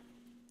one?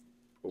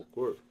 Of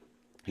course.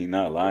 He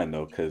not lying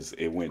though, because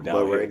it went down.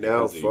 But right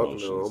now, fuck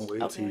no, I'm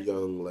way too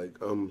young. Like,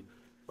 I'm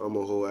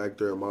a whole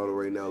actor and model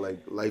right now.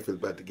 Like, life is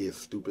about to get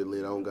stupid lit.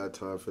 I don't got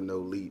time for no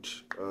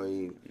leech. I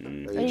ain't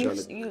trying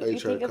to. You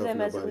think of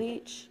them as a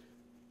leech?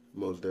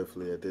 Most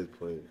definitely at this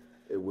point,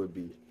 it would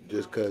be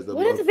just because.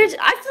 What is a bitch?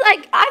 I feel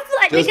like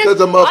just niggas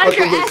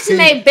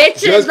underestimate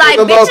bitches. Like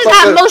bitches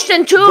have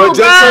motion too, bro.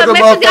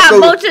 Bitches got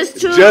motions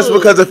too. Just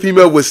because a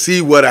female would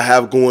see what I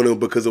have going on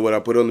because of what I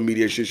put on the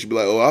media shit, she'd be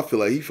like, "Oh, I feel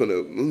like he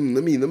finna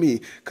let me,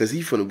 cause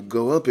he finna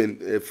go up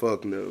and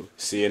fuck no."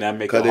 See, and that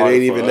make it harder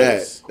ain't even for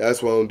us. that.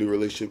 That's why I don't do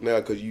relationship now,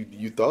 cause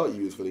you thought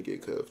you was finna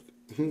get cuffed.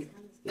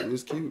 It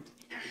was cute.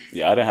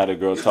 Yeah, I done had a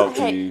girl talk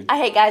to me. I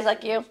hate guys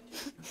like you.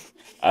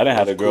 I done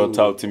had a girl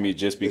talk to me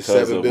just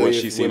because of what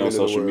she seen on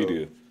social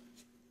media.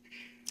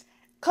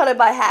 Cut it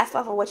by half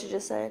off of what you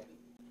just said.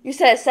 You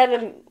said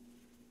 7.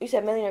 You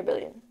said million or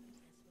billion?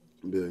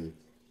 Billion.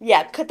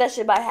 Yeah, cut that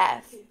shit by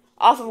half.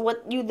 Off of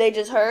what they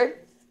just heard,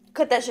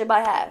 cut that shit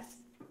by half.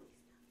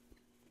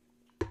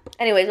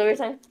 Anyways, what were you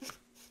saying?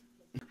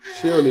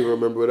 She don't even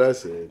remember what I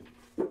said.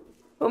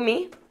 Who,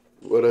 me?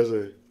 What I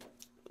said?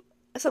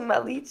 Something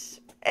about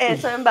leech. And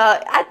something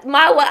about...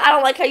 what I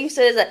don't like how you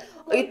said is that,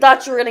 oh, you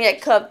thought you were going to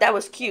get cuffed. That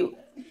was cute.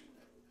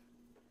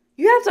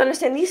 You have to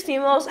understand, these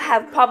females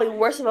have probably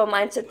worse of a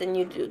mindset than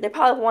you do. They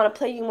probably want to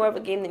play you more of a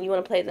game than you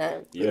want to play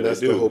them. Yeah, and that's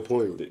the whole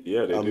point.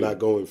 Yeah, I'm not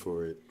going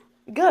for it.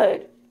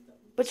 Good.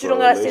 But you don't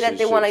gotta say that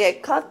they want to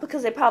get cuffed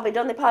because they probably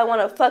don't. They probably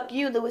want to fuck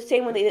you the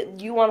same way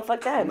you want to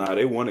fuck them. Nah,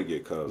 they want to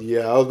get cuffed.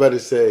 Yeah, I was about to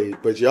say,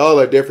 but y'all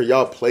are different.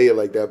 Y'all play it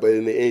like that, but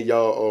in the end,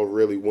 y'all all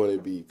really want to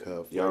be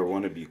cuffed. Y'all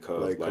want to be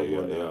cuffed. Like, come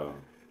on now.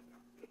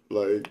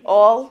 Like,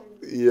 all?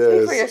 Yes.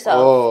 Speak for yourself.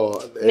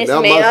 All. Miss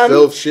Ma'am.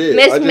 Miss shit.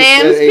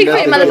 Ma'am, speak for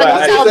your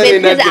motherfucking self,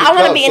 bitch. Because I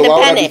want to be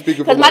independent.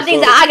 Because my thing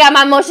is I got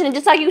my motion, and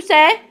just like you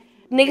said,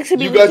 niggas could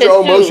be you got your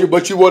own motion,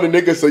 but you want a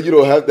nigga, so you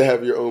don't have to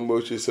have your own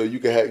motion, so you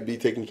can be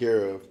taken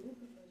care of.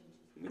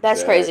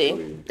 That's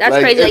crazy. That's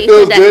like, crazy. It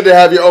feels good to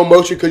have your own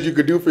motion because you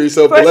could do for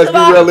yourself. But let's be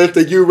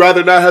realistic. You'd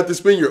rather not have to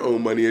spend your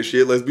own money and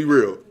shit. Let's be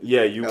real.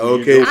 Yeah, you.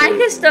 Okay. I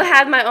can still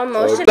have my own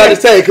motion. I was about to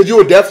say because you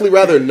would definitely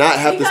rather not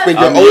have to spend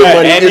your own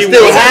money and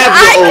still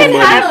have your own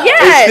money.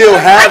 Yes.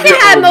 I can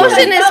have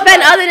motion and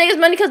spend other niggas'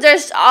 money because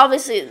there's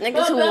obviously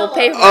niggas who will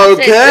pay for my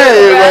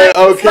shit.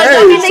 Okay.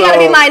 But you gotta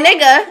be my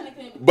nigga.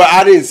 But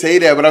I didn't say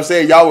that. But I'm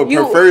saying y'all would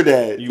prefer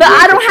that. But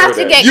I don't have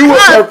to get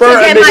cuffed to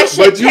get my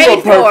shit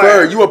paid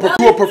for. You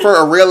would prefer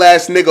a real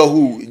ass nigga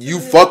who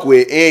you fuck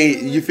with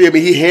and you feel me?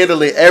 He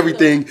handling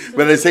everything,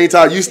 but at the same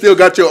time you still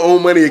got your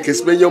own money and can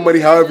spend your money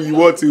however you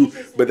want to.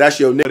 But that's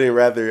your nigga. And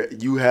rather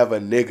you have a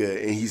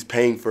nigga and he's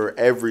paying for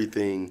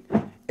everything,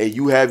 and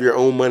you have your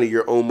own money,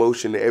 your own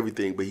motion, and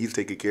everything, but he's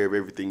taking care of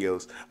everything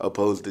else,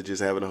 opposed to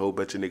just having a whole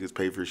bunch of niggas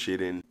pay for shit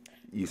and.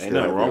 Ain't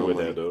nothing wrong with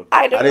that though.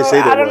 I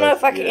don't know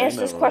if I can answer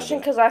this question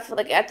because I feel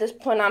like at this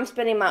point I'm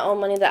spending my own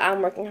money that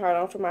I'm working hard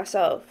on for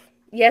myself.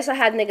 Yes, I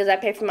had niggas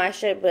that pay for my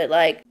shit, but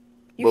like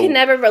you can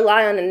never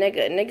rely on a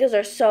nigga. Niggas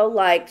are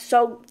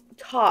so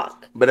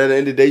talk. But at the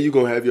end of the day, you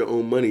gonna have your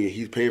own money and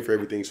he's paying for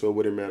everything, so it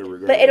wouldn't matter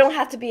regardless. But it don't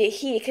have to be a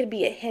he. It could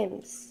be a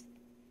hims.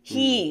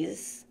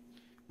 He's.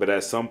 But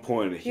at some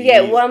point, you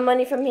get one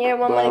money from here,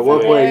 one money from there.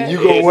 At one point, you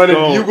gonna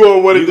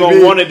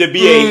want it to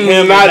be a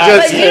him, not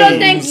just him. But you don't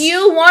think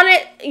you want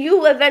it?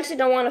 You eventually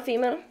don't want a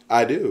female?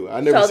 I do.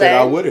 I never said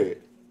I wouldn't.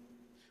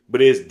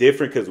 But it's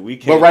different because we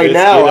can't. But right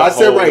now, I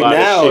said right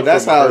now,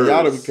 that's how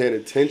y'all don't be paying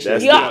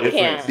attention. Y'all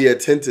can't be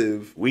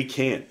attentive. We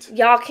can't.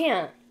 Y'all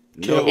can't.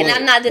 No, And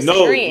I'm not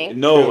disagreeing.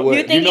 No,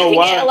 You think you can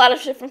get a lot of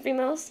shit from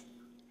females?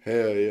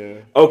 Hell yeah.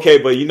 Okay,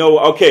 but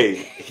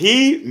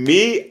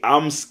me,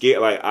 I'm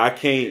scared. Like, I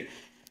can't.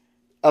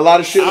 A lot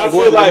of shit. I Like feel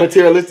what? Like like-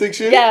 materialistic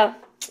shit. Yeah.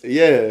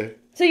 Yeah.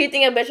 So you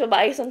think a bitch will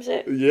buy you some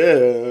shit?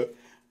 Yeah.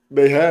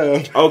 They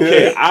have.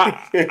 Okay,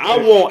 I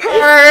want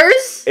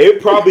Hers.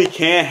 it probably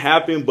can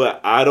happen,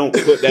 but I don't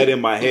put that in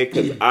my head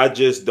because I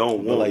just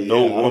don't want like, no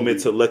yeah, I don't woman be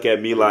to look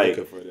at me like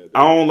looking for that,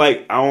 I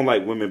don't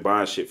like women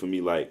buying shit for me.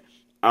 Like,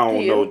 I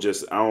don't Do know, you?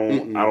 just I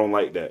don't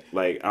like that.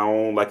 Like, I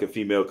don't like a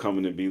female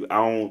coming and be I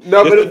don't.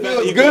 No, just but the it fact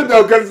feels you good can-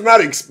 though, cause it's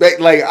not expect.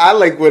 Like I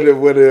like when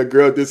a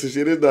girl does some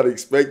shit. It's not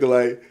expected.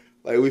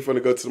 Like we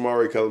finna go to the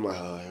Mari Color. I'm like,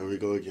 oh, here we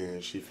go again.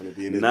 She finna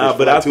be in this. Nah, bitch for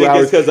but like I 2 think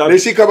hours. it's 'cause then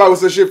she come out with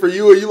some shit for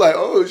you, and you like,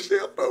 oh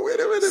shit. Oh, wait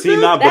a minute. See,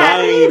 bitch. nah, but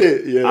I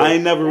ain't. Yeah. I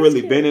ain't never That's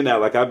really cute. been in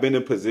that. Like, I've been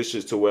in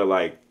positions to where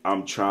like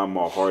I'm trying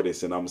my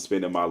hardest and I'm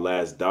spending my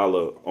last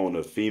dollar on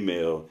a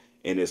female,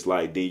 and it's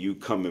like then you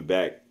coming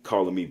back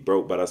calling me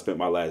broke, but I spent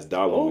my last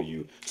dollar on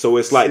you. So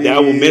it's like that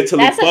will See,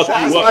 mentally That's a fuck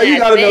trifling you That's up. why you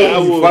gotta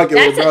know who you fucking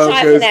That's with, a bro.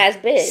 trifling 'cause- ass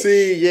bitch.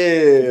 See,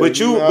 yeah.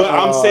 But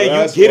I'm saying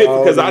that's you get it why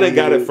because I don't didn't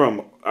got it need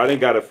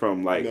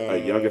from like a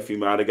younger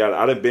female. I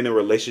done been in a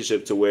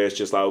relationship to where it's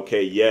just like,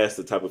 okay, yes,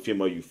 the type of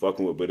female you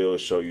fucking with, but it'll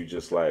show you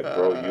just like,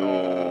 bro, you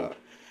don't.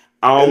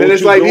 I don't And then want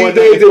it's you like doing these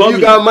days, nothing for if you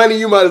me. got money,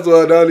 you might as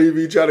well don't even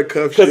be trying to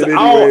cuff shit Because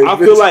anyway. I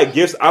feel like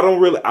gifts. I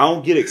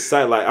don't get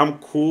excited. Like, I'm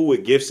cool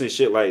with gifts and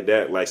shit like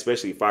that. Like,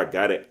 especially if I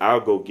got it, I'll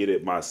go get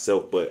it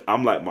myself. But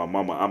I'm like my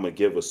mama. I'm a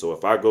giver. So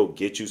if I go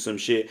get you some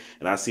shit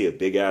and I see a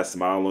big ass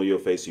smile on your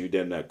face, and you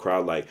down in that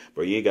crowd, like,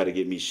 bro, you ain't got to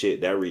get me shit.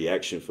 That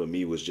reaction for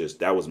me was just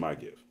that was my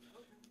gift.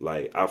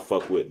 Like, I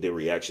fuck with the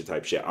reaction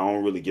type shit. I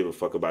don't really give a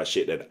fuck about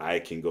shit that I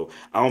can go.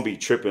 I don't be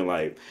tripping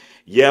like,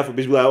 yeah, if a bitch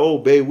be like, oh,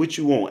 babe, what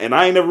you want? And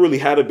I ain't never really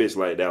had a bitch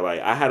like that. Like,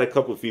 I had a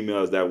couple of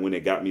females that when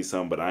it got me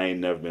something, but I ain't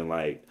never been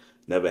like,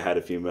 never had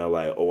a female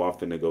like, oh, I'm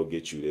finna go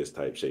get you this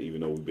type shit, even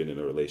though we've been in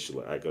a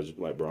relationship. Like, I just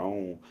be like,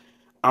 bro,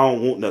 I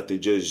don't want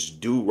nothing. Just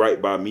do right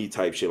by me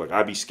type shit. Like,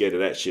 I be scared of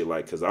that shit.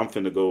 Like, cause I'm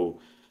finna go,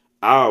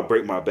 I'll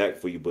break my back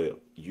for you,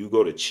 but you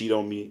go to cheat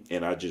on me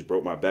and I just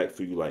broke my back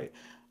for you. Like,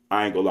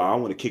 I ain't gonna lie, I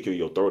want to kick you in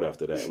your throat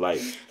after that. Like,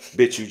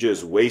 bitch, you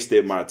just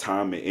wasted my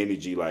time and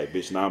energy. Like,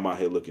 bitch, now I'm out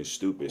here looking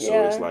stupid. So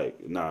it's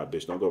like, nah,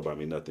 bitch, don't go buy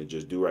me nothing.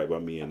 Just do right by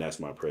me, and that's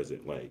my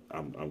present. Like,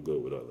 I'm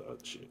good with other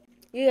shit.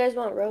 You guys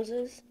want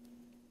roses?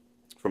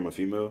 From a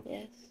female?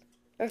 Yes.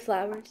 Or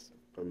flowers?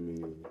 I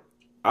mean,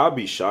 I'll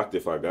be shocked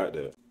if I got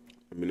that.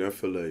 I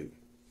feel like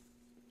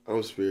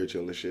I'm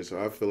spiritual and shit, so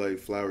I feel like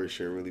flowers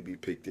shouldn't really be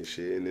picked and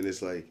shit. And then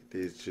it's like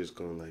it's just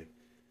gonna like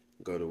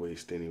go to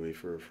waste anyway.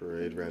 For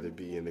it'd rather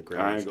be in the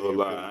ground. I ain't gonna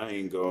lie, I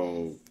ain't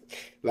gonna.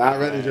 I'd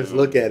rather just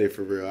look at it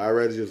for real. I'd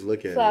rather just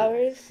look at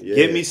Flowers? it. Yeah.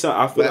 Get me some.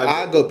 I feel Like,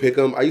 like I go pick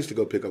them. I used to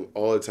go pick them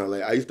all the time.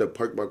 Like I used to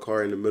park my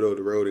car in the middle of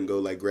the road and go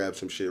like grab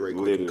some shit right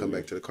quick and come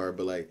back to the car.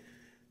 But like,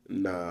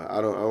 nah, I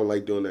don't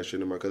like doing that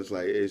shit anymore because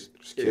like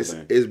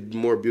it's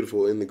more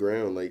beautiful in the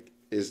ground. Like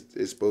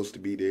it's supposed to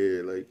be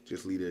there. Like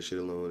just leave that shit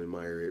alone.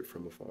 Admire it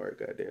from afar.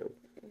 Goddamn.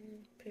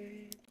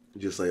 Period.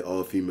 Just like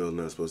all females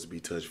not supposed to be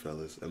touched,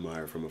 fellas.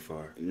 Admire from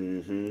afar.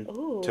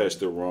 Ooh. touch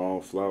the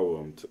wrong flower.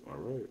 All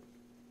right.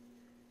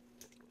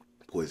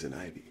 Poison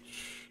ivy.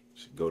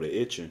 Should go to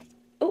itching.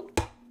 Oh.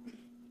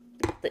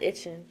 The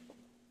itching.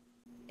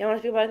 Y'all want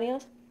to speak about anything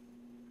else?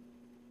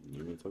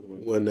 You wanna talk about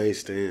it? One night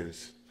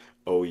stands.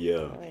 Oh yeah.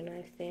 Alright,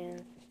 nice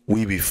stand.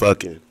 We be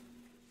fucking.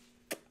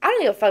 I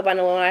don't give a fuck about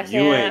no one I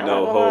stand. You ain't I'm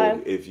no not gonna hoe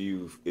lie. if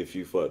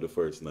you fuck the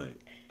first night.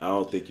 I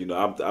don't think you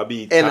know. I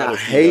be And tired I of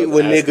hate females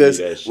when asking me niggas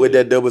that shit. with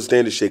that double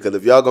standard shit. Cause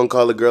if y'all gonna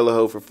call a girl a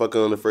hoe for fucking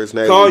on the first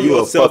night, Call you a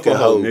yourself fucking a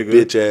hoe, hoe, nigga.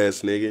 bitch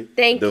ass nigga.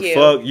 Thank The you.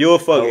 fuck, you'll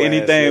fuck Hoe ass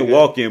anything nigga.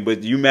 walking,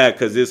 but you mad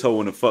cause this hoe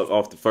wanna fuck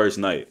off the first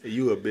night.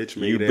 You a bitch,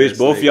 You made bitch, ass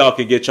both nigga. y'all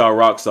can get y'all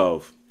rocks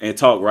off and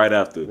talk right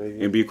after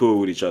Nigga. and be cool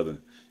with each other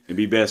and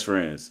be best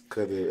friends.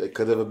 Cause if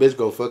a bitch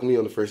gonna fuck me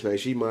on the first night,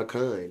 she my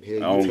kind.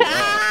 Hell, Oh, you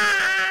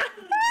God.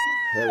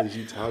 hell is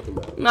you talking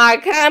about? My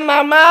kind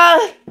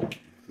mama.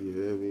 You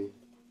feel me?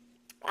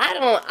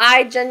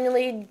 I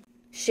genuinely,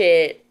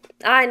 shit,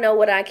 I know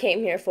what I came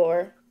here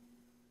for.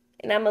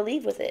 And I'm going to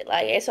leave with it.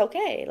 Like, it's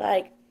okay.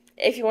 Like,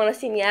 if you want to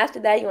see me after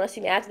that,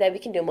 we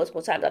can do it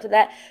multiple times after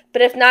that.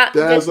 But if not,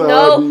 That's just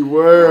how I be know,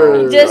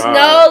 word. just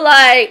know,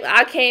 like,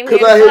 I came here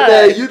Cause to I hit fuck.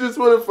 that. You just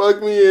wanna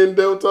fuck me and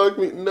don't talk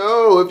to me.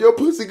 No, if your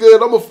pussy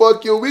good, I'ma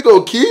fuck you. We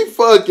gonna keep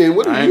fucking.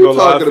 What I are ain't you gonna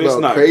lie, if talking it's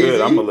about? not Crazy?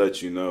 good, I'm gonna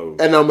let you know.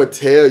 And I'ma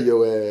tell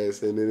your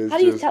ass. And then it's How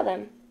do you just, tell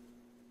them?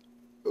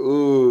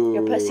 ooh.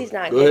 Your pussy's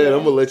not Go good, ahead, man.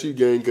 I'm gonna let you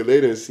gang because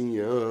they didn't see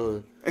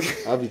you.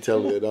 I be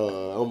telling it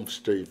all. I'm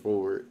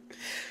straightforward.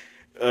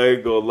 I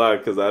ain't gonna lie,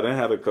 cause I done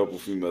had a couple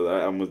females.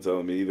 I'm gonna tell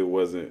them it either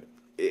wasn't.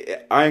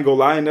 I ain't gonna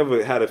lie, I ain't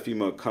never had a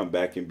female come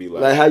back and be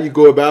Like how you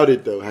go about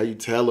it though? How you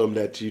tell them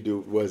that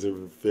you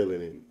wasn't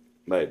feeling it?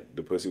 like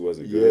the pussy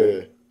wasn't Yeah.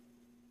 good.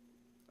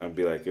 I'd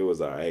be like, it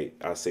was alright.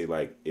 I say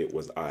like it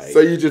was alright.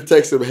 So you just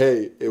text them,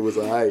 hey, it was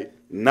alright.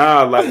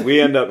 Nah, like we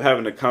end up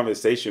having a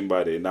conversation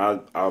about it, and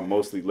I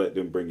mostly let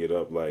them bring it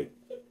up. Like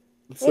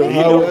So He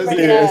how knows- was bring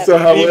it it? up. So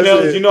how was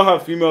Females, it? you know how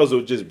females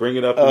will just bring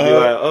it up and be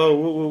like, oh,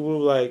 woo, woo,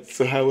 woo, like,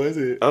 So how was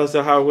it? oh,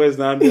 so how was it?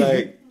 And I'd be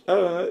like,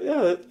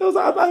 yeah, it was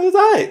alright.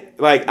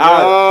 Like,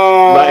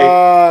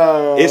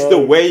 it's the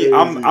way, crazy.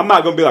 I'm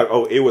not gonna be like,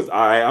 oh, it was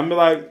alright. I'm be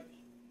like,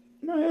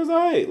 no, it was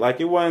alright. Like,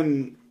 it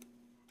wasn't,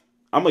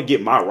 I'm gonna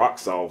get my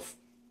rocks off,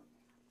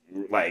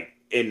 like,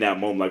 in that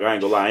moment. Like, I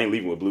ain't gonna lie, I ain't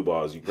leaving with blue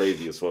balls. You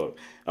crazy as fuck.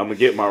 I'm gonna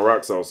get my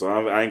rocks off, so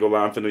I ain't gonna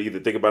lie, I'm finna either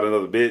think about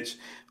another bitch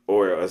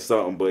or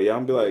something. But yeah,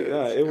 I'm be like,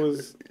 yeah, it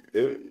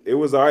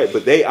was alright.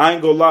 But I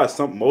ain't gonna lie,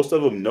 most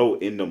of them know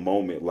in the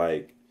moment,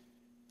 like,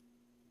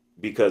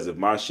 because if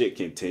my shit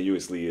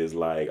continuously is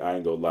like, I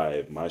ain't gonna lie,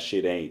 if my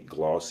shit ain't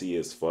glossy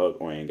as fuck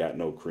or ain't got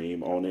no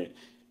cream on it,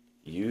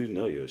 you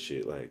know your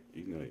shit, like,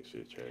 you know your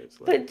shit trash.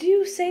 Like, But do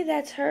you say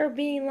that's her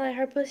being like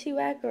her pussy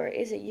whack, or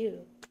is it you?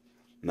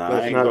 nah, I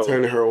That's ain't not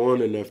turning her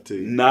on enough to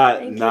you. Nah.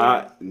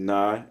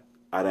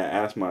 I didn't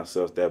ask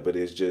myself that, but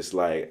it's just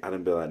like, I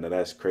didn't be like, no,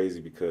 that's crazy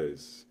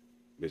because,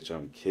 bitch,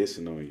 I'm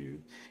kissing on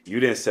you. You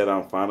didn't say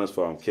I'm fine as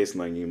fuck, I'm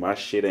kissing on you. My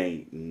shit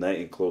ain't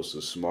nothing close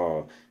to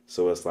small.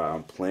 So it's like,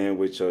 I'm playing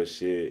with your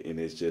shit, and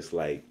it's just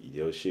like,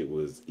 your shit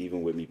was,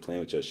 even with me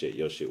playing with your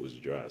shit was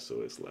dry. So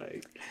it's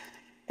like,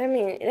 I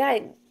mean,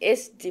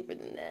 it's deeper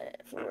than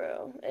that, for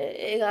real.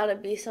 It gotta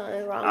be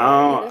something wrong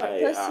I with either her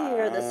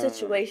pussy or the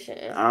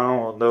situation. I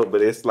don't know,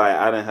 but it's like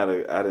I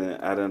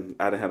didn't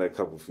had a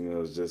couple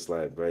females just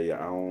like, bro, yeah,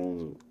 I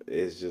don't.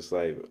 It's just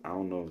like, I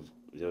don't know,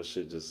 your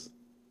shit just,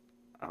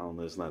 I don't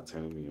know, it's not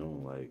turning me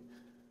on. Like,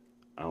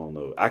 I don't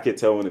know. I could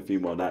tell when a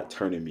female not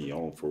turning me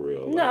on for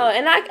real. No, Like,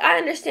 and I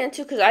understand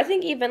too, because I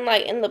think even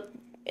like in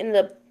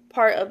the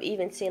part of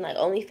even seeing like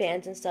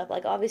OnlyFans and stuff,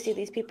 like obviously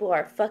these people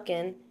are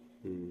fucking.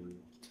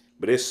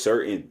 but it's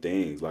certain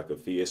things like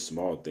it's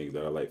small things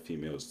that I like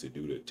females to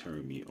do to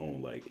turn me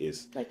on. Like,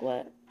 it's Like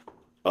what?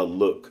 a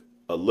look.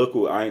 A look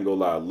will, I ain't gonna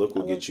lie, a look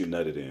will A get look. you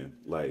nutted in.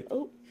 Like,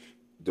 Oh.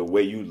 the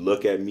way you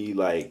look at me,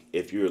 like,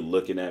 if you're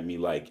looking at me,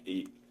 like,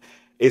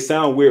 it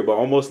sounds weird, but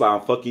almost like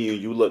I'm fucking you,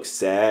 you look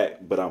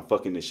sad, but I'm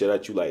fucking the shit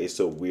at you. Like, it's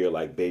so weird,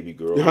 like, baby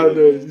girl.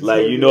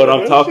 Like, you know what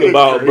I'm talking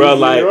about, bro?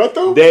 Like, bro,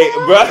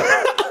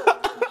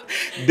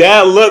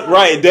 that look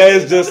right there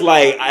is just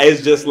like,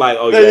 it's just like,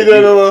 oh,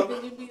 yeah.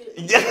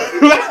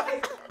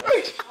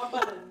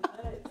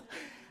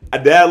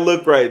 That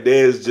look right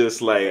there is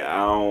just like, I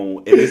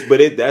don't, and that's me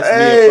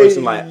a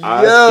person, like,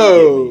 eyes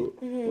can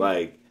get me.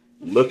 Like,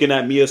 looking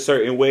at me a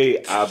certain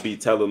way, I'll be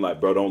telling,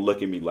 like, bro, don't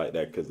look at me like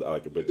that, because I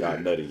could be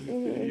nutting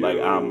you. Like,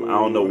 I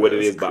don't know what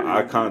it is, but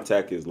eye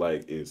contact is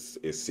like, it's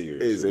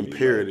serious. It's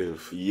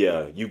imperative. Like,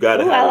 yeah, you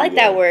gotta Ooh, have I like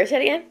that word. Say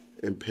it again.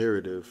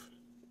 Imperative.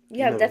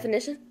 You have a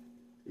definition?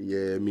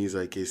 Yeah, it means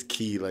like it's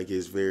key, like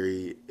it's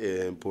very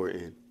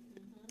important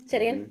Say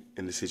it again.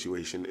 in the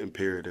situation.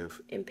 Imperative.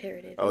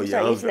 Imperative. Oh,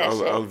 Start using that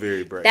shit. I'm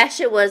very bright. That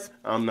shit was.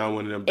 I'm not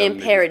one of them dumb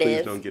imperative. niggas.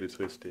 Please don't get it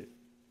twisted.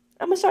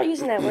 I'm gonna start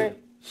using that word.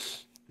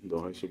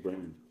 Don't hurt your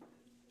brain.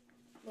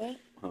 What?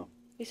 Huh?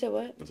 You said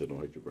what? I said don't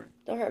hurt your brain.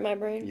 Don't hurt my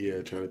brain.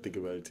 Yeah, trying to think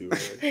about it too.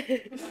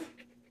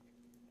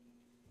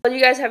 Well,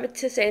 you guys have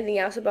to say anything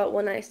else about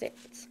one night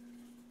stands?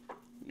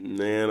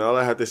 Man, all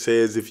I have to say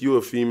is if you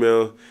a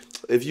female,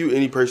 if you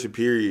any person,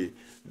 period,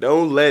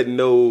 don't let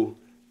no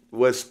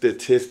what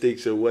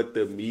statistics or what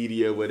the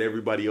media, what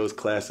everybody else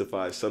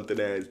classifies something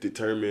as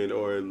determined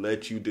or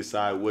let you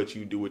decide what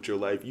you do with your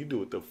life. You do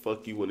what the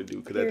fuck you want to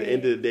do. Because at the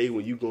end of the day,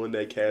 when you go in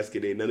that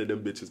casket, ain't none of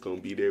them bitches going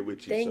to be there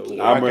with you. Thank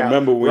you. I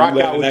remember when you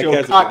let that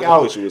casket cock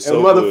out and and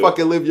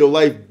motherfucking live your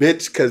life,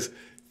 bitch, because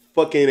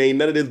fucking ain't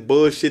none of this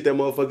bullshit that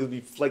motherfuckers be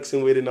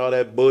flexing with and all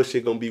that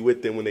bullshit gonna be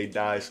with them when they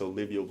die. So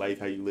live your life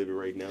how you live it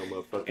right now,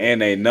 motherfucker.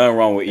 And ain't nothing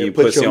wrong with eating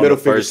put pussy your on middle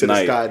the finger first to the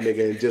night. sky,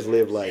 nigga, and just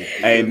live life.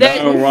 Ain't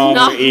nothing wrong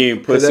with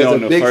eating pussy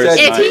on the first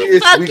If night. he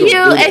fuck you,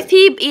 if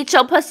he eat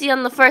your pussy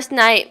on the first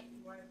night,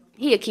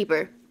 he a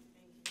keeper.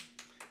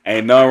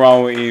 Ain't nothing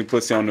wrong with eating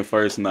pussy on the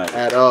first night.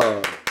 At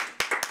all.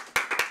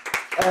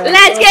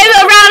 Let's give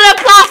a round of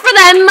applause for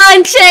that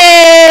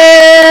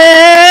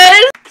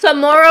munches. So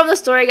moral of the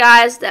story,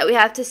 guys, that we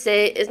have to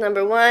say is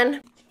number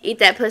 1, eat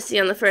that pussy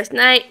on the first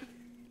night.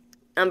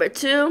 Number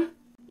 2,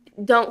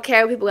 don't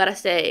care what people gotta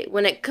say.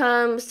 When it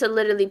comes to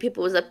literally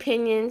people's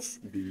opinions,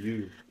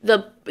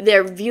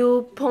 their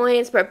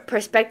viewpoints,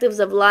 perspectives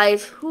of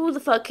life, who the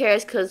fuck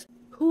cares? Because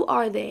who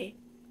are they?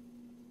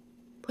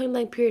 Point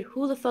blank period.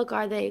 Who the fuck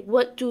are they?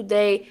 What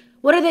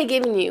are they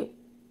giving you?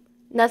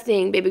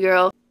 Nothing, baby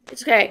girl.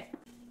 It's okay.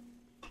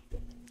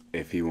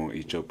 If he won't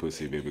eat your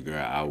pussy, baby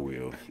girl, I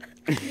will.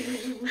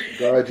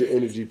 Guard your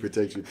energy,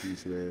 protect your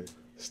peace, man.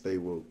 Stay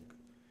woke.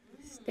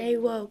 Stay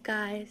woke,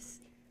 guys.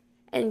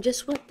 And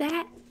just with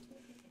that,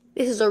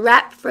 this is a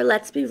wrap for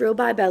Let's Be Real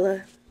by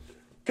Bella.